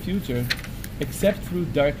greatness of the future, except through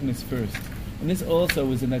darkness first. And this also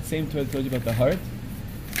was in that same Torah that told you about the heart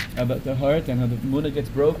and how the munah gets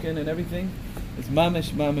broken and everything. It's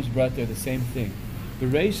mamish brought there the same thing. The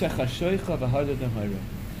reisha chashoicha v'harda d'hayra.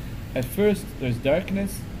 At first there's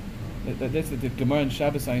darkness. That's the Gemara in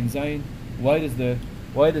Shabbos Ayin Zayin. Why does the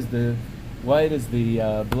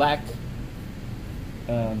black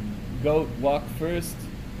goat walk first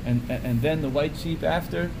and then the white sheep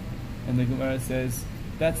after? And the Gemara says,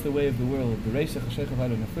 that's the way of the world. The Reisha Chashoicha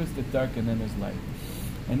V'harda. First it's dark and then there's light.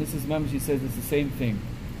 And this is mamish, he says it's the same thing.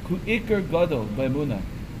 Ku ikar gadol b'emunah.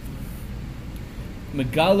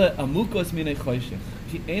 Megala amukos minei choshech.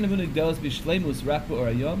 Ki ein emunah gdelos b'shleimus rak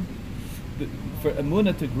b'orayom. For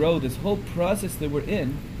emunah to grow, this whole process that we're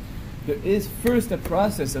in, there is first a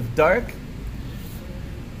process of dark,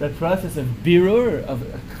 that process of birur, of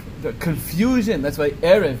the confusion. That's why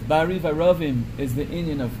Erev, Bari Varovim, is the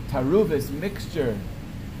inyan of taruvis, mixture,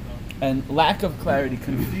 and lack of clarity,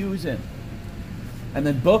 confusion. And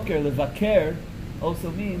then Boker, Levaker,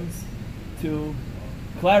 also means to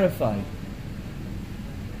clarify. I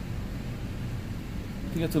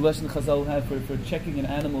think that's a lesson Chazal had for checking an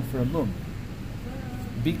animal for a mum.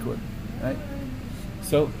 Bikur, right?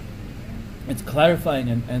 So it's clarifying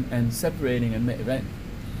and separating, right?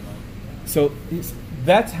 So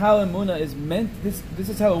that's how Emunah is meant. This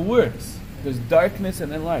is how it works. There's darkness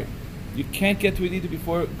and then light. You can't get to it either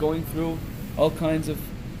before going through all kinds of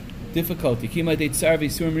difficulty. But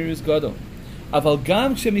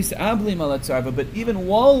even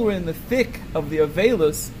while we're in the thick of the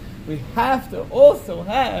Avelus, we have to also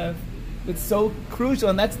have, it's so crucial,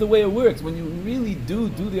 and that's the way it works. When you really do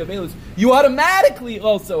the Avelus, you automatically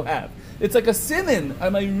also have. It's like a siman.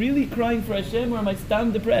 Am I really crying for Hashem or am I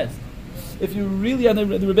stam depressed? If you really, and the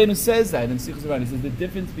Rebbeinu says that in Sichos Aran, he says the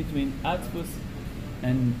difference between atzvus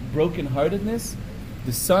and brokenheartedness,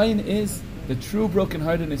 the sign is the true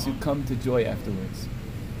brokenheartedness, you come to joy afterwards.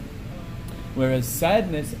 Whereas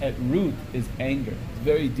sadness at root is anger. It's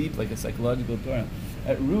very deep, like a psychological Torah.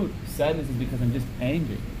 at root, sadness is because I'm just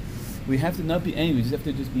angry. We have to not be angry. We just have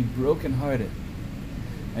to just be brokenhearted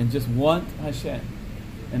and just want Hashem.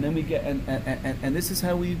 And then we get, and this is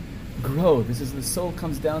how we grow. This is, the soul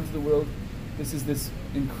comes down to the world. This is this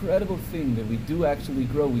incredible thing that we do actually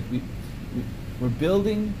grow. We're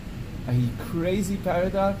building a crazy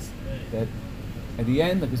paradox that at the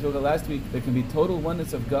end, like we spoke about last week, there can be total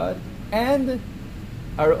oneness of God and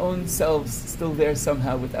our own selves still there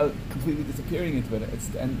somehow without completely disappearing into it.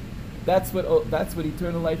 And that's what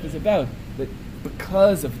eternal life is about. That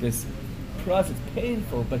because of this process, it's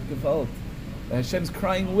painful but gewalt. Hashem's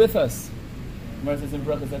crying with us. Gemara says in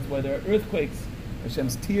Brachas, that's why there are earthquakes.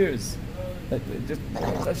 Hashem's tears.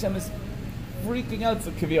 Hashem is freaking out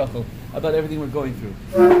kiviyachol about everything we're going through.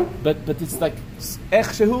 But it's like ech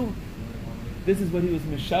shehu. This is what he was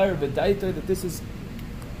mishar b'daita.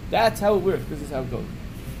 That's how it works. This is how it goes.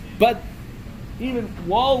 But even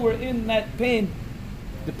while we're in that pain,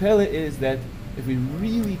 the pele is that if we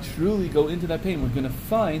really truly go into that pain, we're going to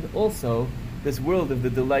find also this world of the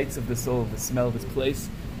delights of the soul, the smell, this place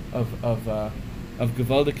of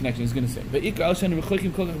Gevaldic connection. He's going to say, we're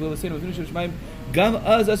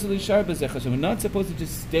not supposed to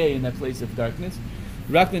just stay in that place of darkness.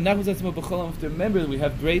 We have to remember that we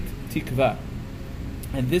have great tikva.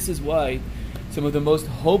 And this is why some of the most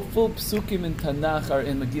hopeful psukim in Tanakh are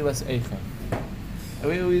in Megillas Eicha.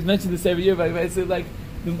 We mention this every year, but it's like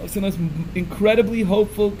the most incredibly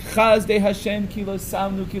hopeful Chaz de Hashem kilo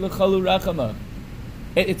samnu kilo chalu rachama.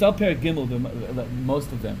 It's all Per Gimel,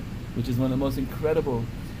 most of them, which is one of the most incredible,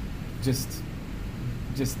 just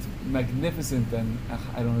magnificent, and I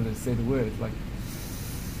don't know how to say the word. It's like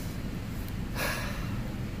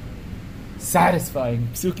satisfying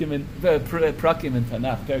psukim and prakim in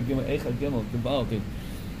Tanakh. Per Gimel Eicha Gimel Gevaldik.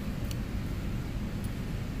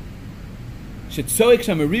 Shetzoik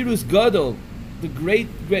Shamarirus Gadol. The great,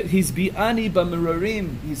 he's bi'ani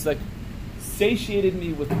b'merarim. He's like satiated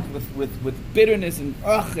me with bitterness and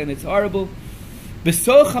it's horrible.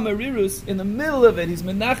 Besoch hamarirus, in the middle of it, he's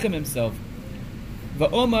menachem himself.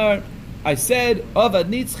 Va'omar, I said avad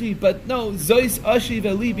nitzchi, but no, zois ashi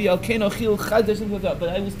v'libi al kenochil chadashim. But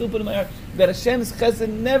I will still put in my heart that Hashem's chesed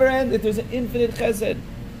never ends. That there's an infinite chesed.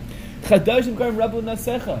 Chadashim karim rabu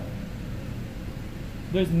nasecha.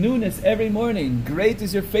 There's newness every morning. Great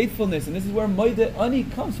is your faithfulness. And this is where Moide Ani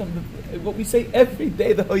comes from. What we say every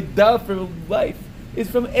day, the Hoidah for life, is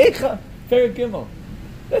from Eicha, Per Gimel.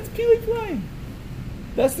 That's Pilik Line.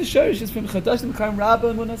 That's the Shorish, is from Chadashim Chaim Rabba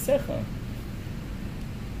and Munasecha.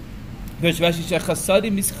 That's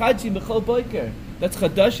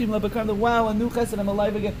Chadashim Labakam, wow, a new chesed, I'm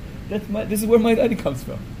alive again. This is where Moide Ani comes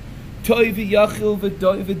from. Toivi Yachil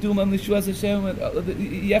V'Dum Am Lishuas Hashem.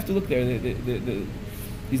 You have to look there.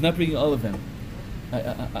 He's not bringing all of them.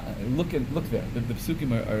 Look there. The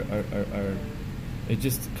psukim are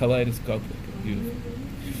just kaleidoscopic, beautiful.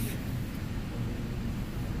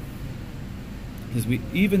 Because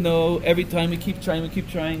even though every time we keep trying, and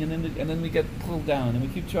then we get pulled down, and we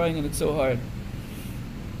keep trying, and it's so hard.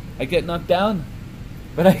 I get knocked down,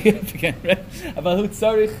 but I get up again. Right?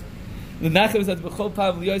 The Nachem is that b'chol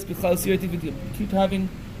pav liyos b'chal sirti. Keep having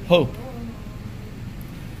hope.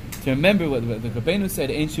 To remember what the Rabbeinu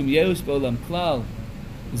said, "Ein shum yerush b'olam klal,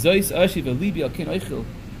 zois ashi v'libi al ken oichel,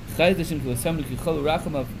 chayz Hashem k'losamnu k'chol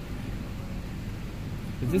rachamav."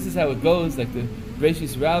 This is how it goes, like the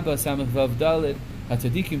Reshis Rabbah Samach Vav Dalet,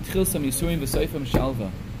 Hatzadikim Tchilsam Yisurim v'Soifam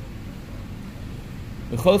Shalva.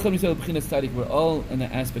 V'cholcham Yisrael b'chinas tzadik. We're all in the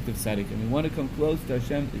aspect of tzadik, and we want to come close to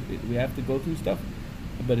Hashem. We have to go through stuff,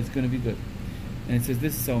 but it's going to be good. And it says,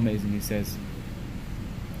 this is so amazing. He says,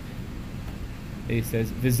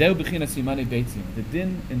 V'zeu b'china simani beitzim. The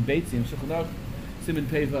din in beitzim, Shulchan Aruch, siman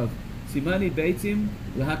pei vav. Simani beitzim,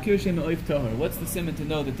 l'hakir shem oif tohar. What's the siman to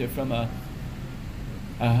know that they're from a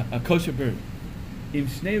kosher bird? Im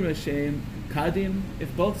shnei rashem kadim,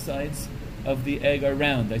 if both sides of the egg are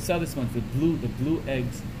round. I saw this one, the blue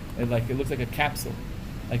eggs, it looks like a capsule.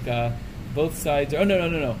 Like both sides,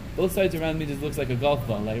 no. Both sides around me just looks like a golf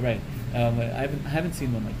ball, like, right. I haven't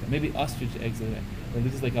seen one like that. Maybe ostrich eggs like that. It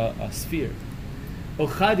looks like a sphere. O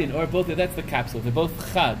chadin, or both, that's the capsule. They're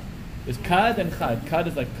both chad. There's kad and chad. Kad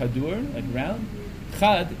is like kadur, like round.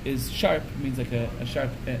 Chad is sharp, means like a sharp,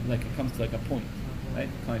 like it comes to like a point, right?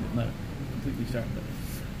 Kind of, not completely sharp. But.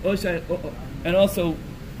 And also,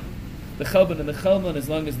 the chalban and the chalman, as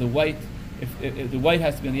long as the white, if the white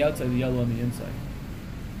has to be on the outside, the yellow on the inside.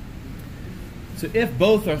 So if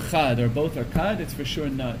both are chad or both are kad, it's for sure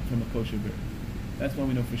not from a kosher bird. That's one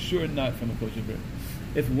we know for sure not from a kosher bird.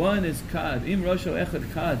 If one is kad, im rosho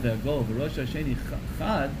echad kad, the gold, the rosho sheni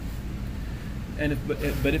chad, and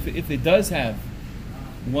if it does have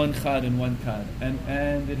one chad and one kad,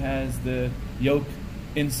 and it has the yolk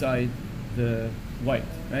inside the white,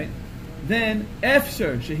 right? Then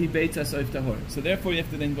efshar shehi beitzas oif tahor. So therefore, you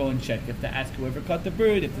have to then go and check. You have to ask whoever caught the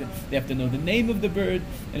bird. They have to know the name of the bird,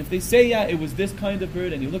 and if they say, yeah, it was this kind of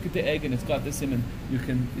bird, and you look at the egg and it's got this siman, you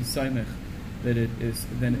can isaymech that it is.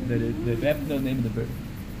 Then that they have to know the name of the bird.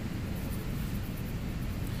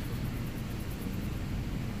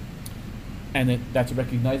 And that's a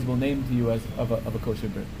recognizable name to you as of a kosher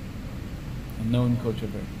bird, a known kosher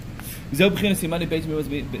bird. If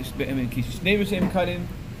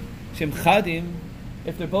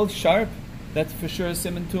they're both sharp, that's for sure a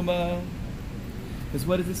siman tuma. Because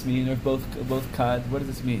what does this mean? Or both kad, what does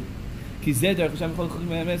this mean? When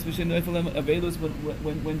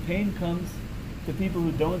pain comes to people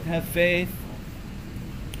who don't have faith,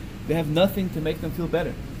 they have nothing to make them feel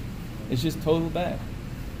better. It's just total bad.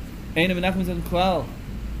 As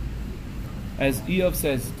Eov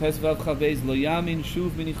says,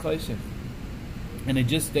 and they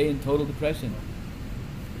just stay in total depression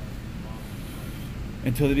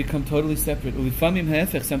until they become totally separate.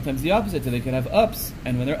 Sometimes the opposite, so they can have ups,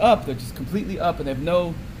 and when they're up, they're just completely up, and they have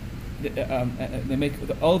no. They make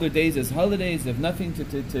all their days as holidays. They have nothing to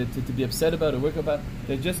be upset about or work about.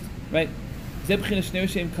 They're just right. This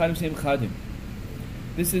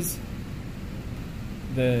is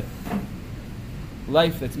the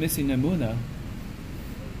life that's missing emunah.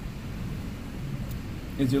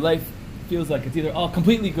 Is your life feels like it's either all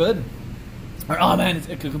completely good or oh man, it's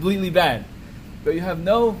completely bad. But you have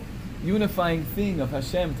no unifying thing of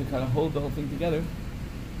Hashem to kind of hold the whole thing together.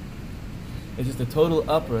 It's just a total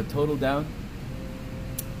up or a total down.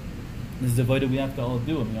 This is a void that we have to all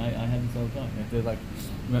do. I mean, I have this all the time. You have to like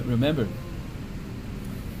remember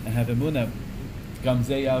and have emunah,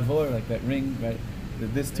 gamzei yavor, like that ring, right?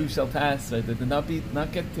 That this too shall pass, right? That not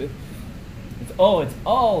get to. It's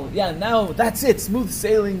all. Yeah, now that's it. Smooth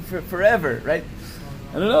sailing for forever, right?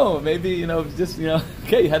 I don't know. Maybe just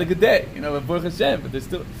okay, you had a good day, Baruch Hashem, but there's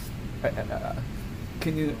still. Are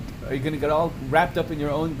you going to get all wrapped up in your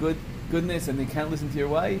own goodness, and you can't listen to your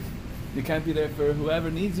wife? You can't be there for whoever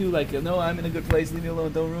needs you. Like, I'm in a good place. Leave me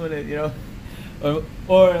alone. Don't ruin it.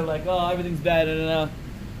 Or like, oh, everything's bad.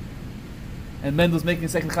 And Mendel's making a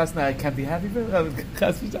second chasna. I can't be happy for him.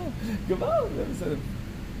 Come on.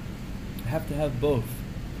 I have to have both.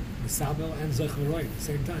 The sabel and zechvaroi at the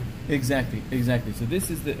same time. Exactly. So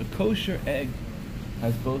this is a kosher egg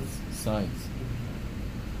has both sides.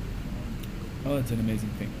 Oh, it's an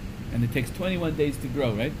amazing thing. And it takes 21 days to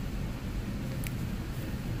grow, right?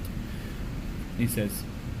 He says,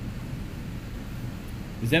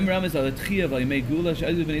 Zemram is al tchia v'yimei gula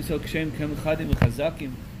she'adu b'nei Yisrael kshem kem chadim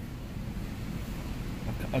v'chazakim.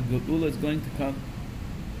 A geula is going to come.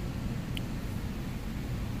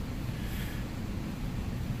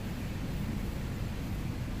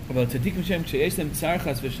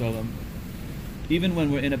 Even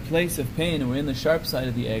when we're in a place of pain and we're in the sharp side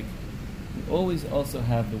of the egg, we always also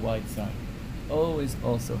have the wide side. Always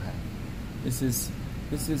also have. This is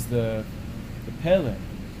the pele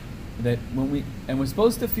that we're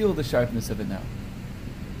supposed to feel the sharpness of it now,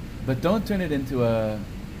 but don't turn it into a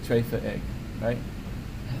treifa egg, right?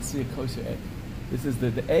 It has to be a kosher egg. This is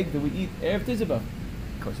the egg that we eat erev tizabah,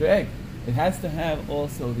 kosher egg. It has to have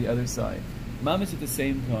also the other side. Mamish at the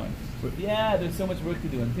same time. There's so much work to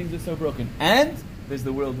do and things are so broken. And there's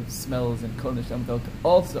the world of smells and kol neshama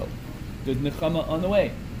also. There's nechama on the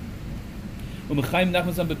way. We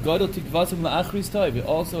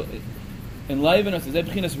also enliven us. Ki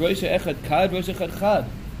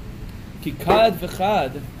kad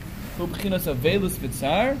v'chad hu b'chinas avelus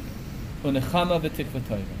v'tzar u'nechama v'tikva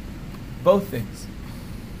toiva. Both things.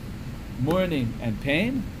 Mourning and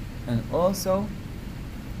pain, and also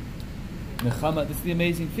nechama. This is the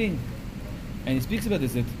amazing thing. And he speaks about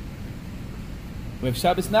this, that we have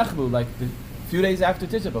Shabbos Nachbu, like the few days after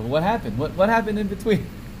Tisha B'Av. What happened? What happened in between?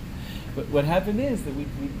 What happened is that we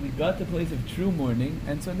got to the place of true mourning,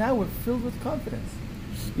 and so now we're filled with confidence.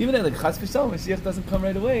 Even though, like Chas v'Shalom, Mashiach doesn't come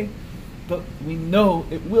right away, but we know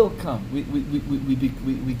it will come.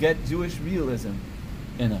 We get Jewish realism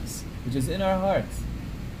in us, which is in our hearts.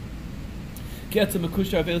 The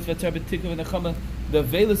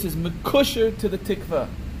Veilus is mekusher to the tikva.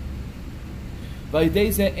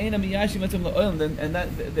 And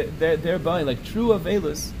that thereby, like true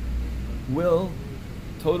Avelus, will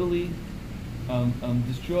totally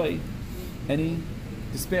destroy any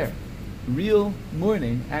despair. Real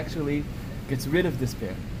mourning actually gets rid of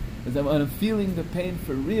despair. As I'm feeling the pain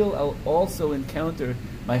for real, I'll also encounter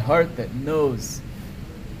my heart that knows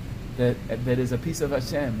that is a piece of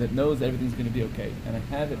Hashem, that knows that everything's going to be okay. And I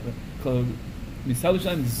have it. Misal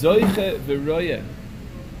Shalom zoiche v'roye.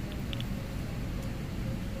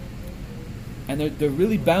 And they're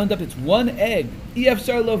really bound up. It's one egg. Why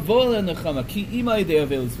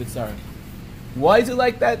is it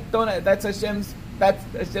like that? That's Hashem's. That's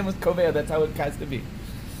Hashem's kovea. That's how it has to be.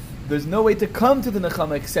 There's no way to come to the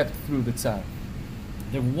nechama except through the tsar.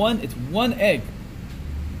 They're one. It's one egg.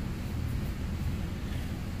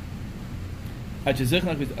 That's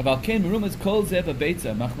why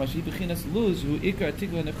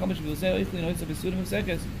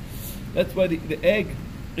the egg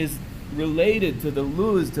is related to the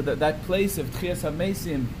luz, to that place of tchias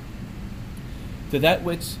hamesim, to that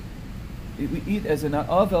which we eat as an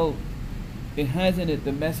avel. It has in it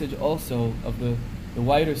the message also of the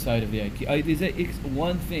wider side of the egg.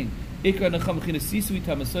 One thing. That's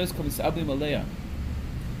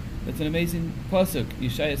an amazing pasuk.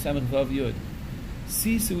 Yeshaya Samach Vav Yud.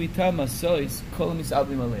 Sisu itam asois kol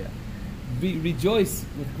misablim aleya. Rejoice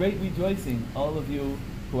with great rejoicing, all of you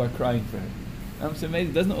who are crying for her. It's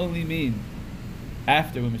amazing. It doesn't only mean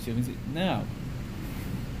after when Mashiach means now.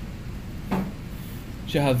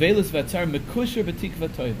 Shehavelus v'atzar mekusher b'tikva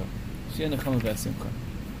toiva. She'en nechama v'asimcha.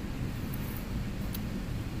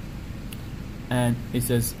 And he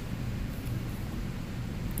says,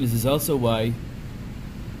 this is also why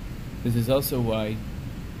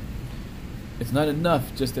it's not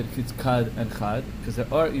enough just that it's kad and chad, because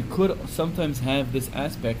you could sometimes have this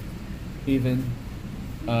aspect even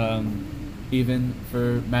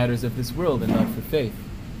for matters of this world and not for faith.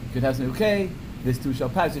 You could have something, okay, this too shall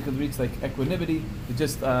pass. You could reach like equanimity. It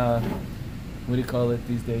just what do you call it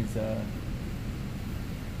these days?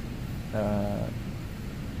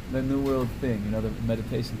 The New World thing, the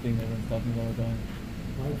meditation thing everyone's talking about all the time.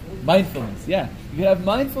 Mindfulness, yeah. You can have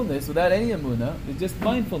mindfulness without any emunah. It's just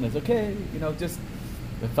mindfulness, okay? Just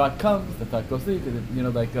the thought comes, the thought goes through.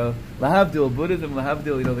 Like lahavdil, Buddhism,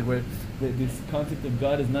 lahavdil. Like where this concept of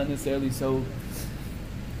God is not necessarily so.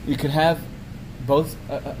 You could have both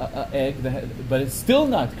a egg, but it's still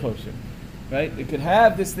not kosher, right? You could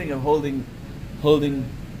have this thing of holding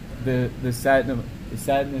the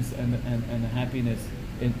sadness and the happiness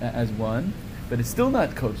as one, but it's still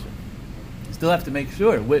not kosher. You still have to make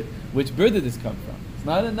sure which bird did this come from. It's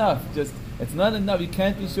not enough. It's not enough. You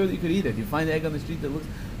can't be sure that you could eat it. You find an egg on the street that looks,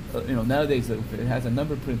 nowadays it has a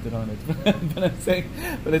number printed on it. But I'm saying,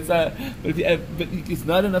 but it's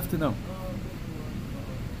not enough to know.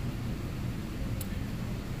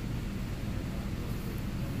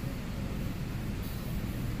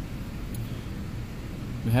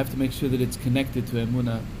 We have to make sure that it's connected to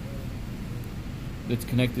emunah. It's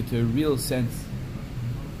connected to a real sense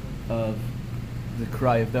of the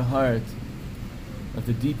cry of the heart, of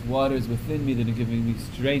the deep waters within me that are giving me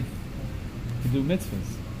strength to do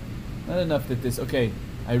mitzvahs. Not enough that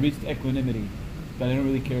I reached equanimity, but I don't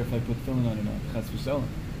really care if I put filling on or not. Chas v'shalom.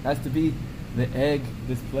 It has to be the egg,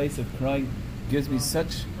 this place of crying, gives me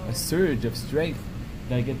such a surge of strength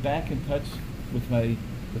that I get back in touch with the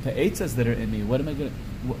eitzas that are in me. What am I going to,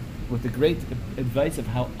 with the great advice of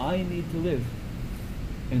how I need to live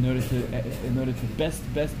in order to best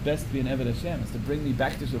be an Eved Hashem, is to bring me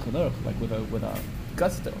back to Shulchan Aruch, like with a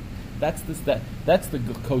gusto. That's the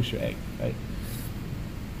kosher egg, right?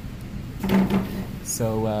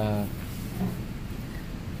 So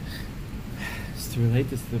just to relate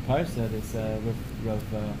this to the Parsha, this Rav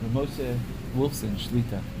Moshe Wolfson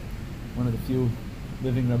Shlita, one of the few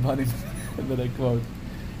living Rabbanim that I quote.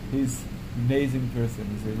 He's an amazing person.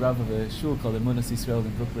 He's a Rav of a shul called Emunas Yisrael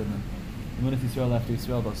in Brooklyn. Emunas Yisrael after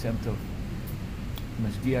Yisrael, Baal Shem Tov,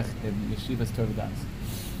 Mashgiach in Yeshivas Torah Das.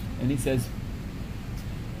 And he says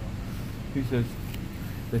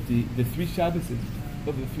that the 3 Shabbases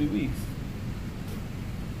of the 3 weeks,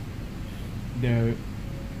 they're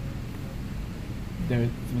some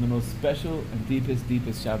of the most special and deepest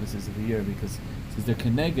Shabbases of the year, because they're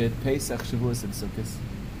connected Pesach, Shavuos, and Sukkot.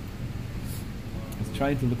 I was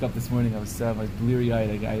trying to look up this morning. I was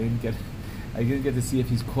bleary-eyed. I didn't get to see if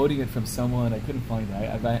he's quoting it from someone. I couldn't find it.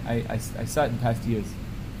 I saw it in past years.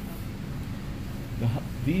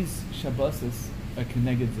 These Shabbosos are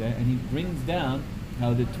connected there, and he brings down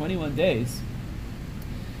how the 21 days,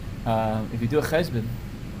 if you do a cheshbon,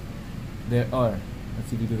 there are, let's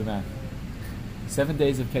see if you do the math, 7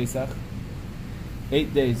 days of Pesach,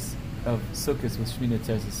 8 days of Sukkot with Shmini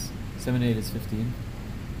Atzeres, 7 and 8 is 15,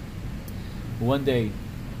 1 day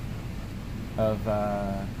of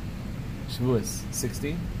Shavuos,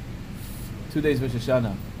 16, 2 days Rosh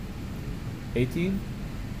Hashanah, 18,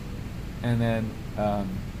 and then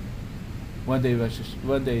 1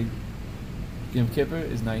 day Yom Kippur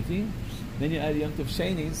is 19. Then you add Yom Tov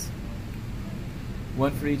Shenis,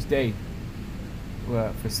 1 for each day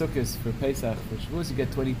for Sukkot, for Pesach, for Shavuos, you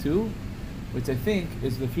get 22, which I think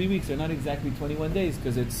is the 3 weeks are not exactly 21 days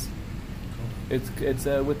because it's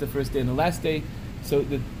with the first day and the last day. So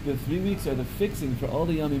the 3 weeks are the fixing for all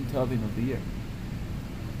the Yomim Tovim of the year.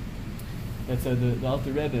 That's the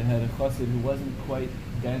Alter Rebbe had a chassid who wasn't quite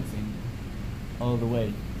dancing all the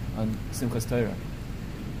way on Simchas Torah.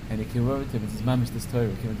 And he came over to him and says, Mamish, this Torah.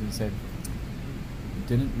 He came over to him and said, you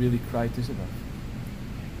didn't really cry Tisha B'Av.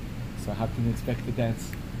 So how can you expect to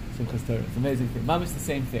dance Simchas Torah? It's an amazing thing. Mamish the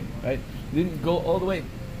same thing, right? You didn't go all the way.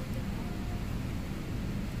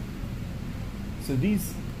 So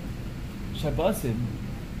these Shabbosim,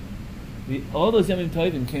 all those Yomim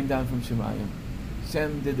Tovim came down from Shemayim.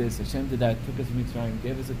 Hashem did this, Hashem did that, took us from Mitzrayim,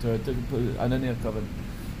 gave us a Torah, took Ananiah Kavod,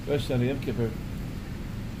 Rosh Hashanah, Yom Kippur.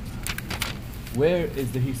 Where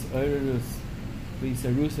is the Hisarusa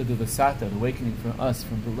do Vasata, the awakening for us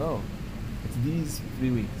from below? It's these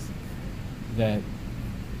 3 weeks that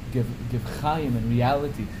give Chaim and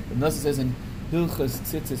reality. The Nasa says in Hilchos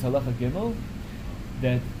Tzitzis Halacha Gimel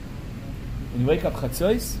that when you wake up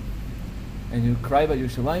Chatzos and you cry about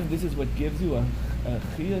Yerushalayim, this is what gives you a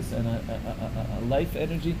chiyus and a life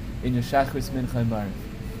energy in your Shachris Mincha and Mariv.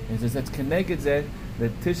 And it says that's Keneged Zeh,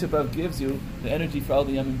 that Tisha B'Av gives you the energy for all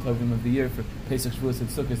the Yomim Tovim of the year for Pesach, Shavuos, and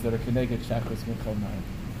Sukkot that are Keneged Shachris Mincha and Mariv.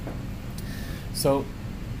 So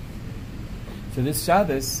this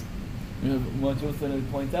Shabbos, what Jonathan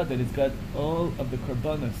points out that it's got all of the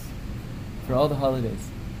korbanos for all the holidays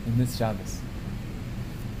in this Shabbos.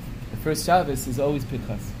 The first Shabbos is always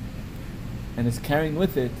Pinchas, and it's carrying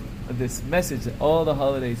with it this message that all the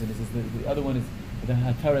holidays, and this is the other one is the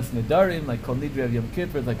Hataras Nedarim, like Kol Nidre of Yom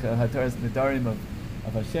Kippur, like a Hataras Nedarim of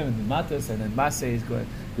Hashem and the Matas, and then Maseh is going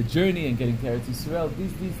the journey and getting to Eretz Yisrael.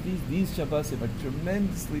 These Shabbosim are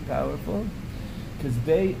tremendously powerful because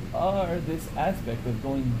they are this aspect of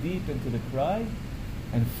going deep into the cry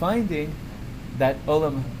and finding that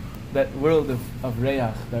olam, that world of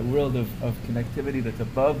reach, that world of connectivity that's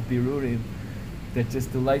above birurim, that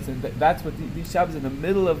just delights. And that's what these Shabbos in the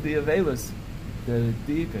middle of the Avelos, the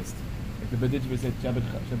deepest. Like the Badijba said,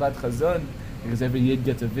 Shabbat Chazon, because every Yid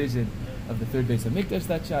gets a vision of the third base of Mikdash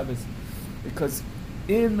that Shabbos. Because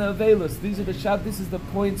in the Avelos, these are the Shabbos, this is the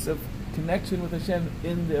points of connection with Hashem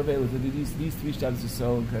in the Avelos. These 3 Shabbos are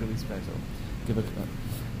so incredibly special.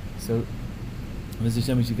 So, Mr.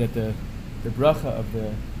 Hashem, we should get the bracha of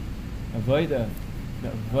the avoida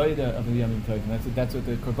of the Yomim Tovim. That's what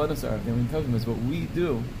the korbanos are. The Yomim Tovim is what we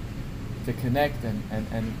do to connect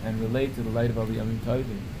and relate to the light of all the Yomim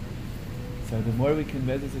Tovim. So the more we can,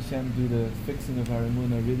 Bezos Hashem, do the fixing of our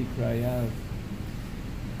emunah, really cry out,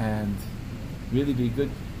 and really be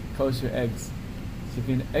good kosher eggs. It should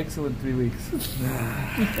be an excellent 3 weeks. You know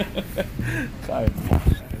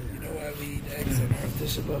why we eat eggs on our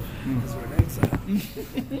Tisha B'Av? Because we're in exile.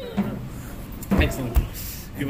 Excellent.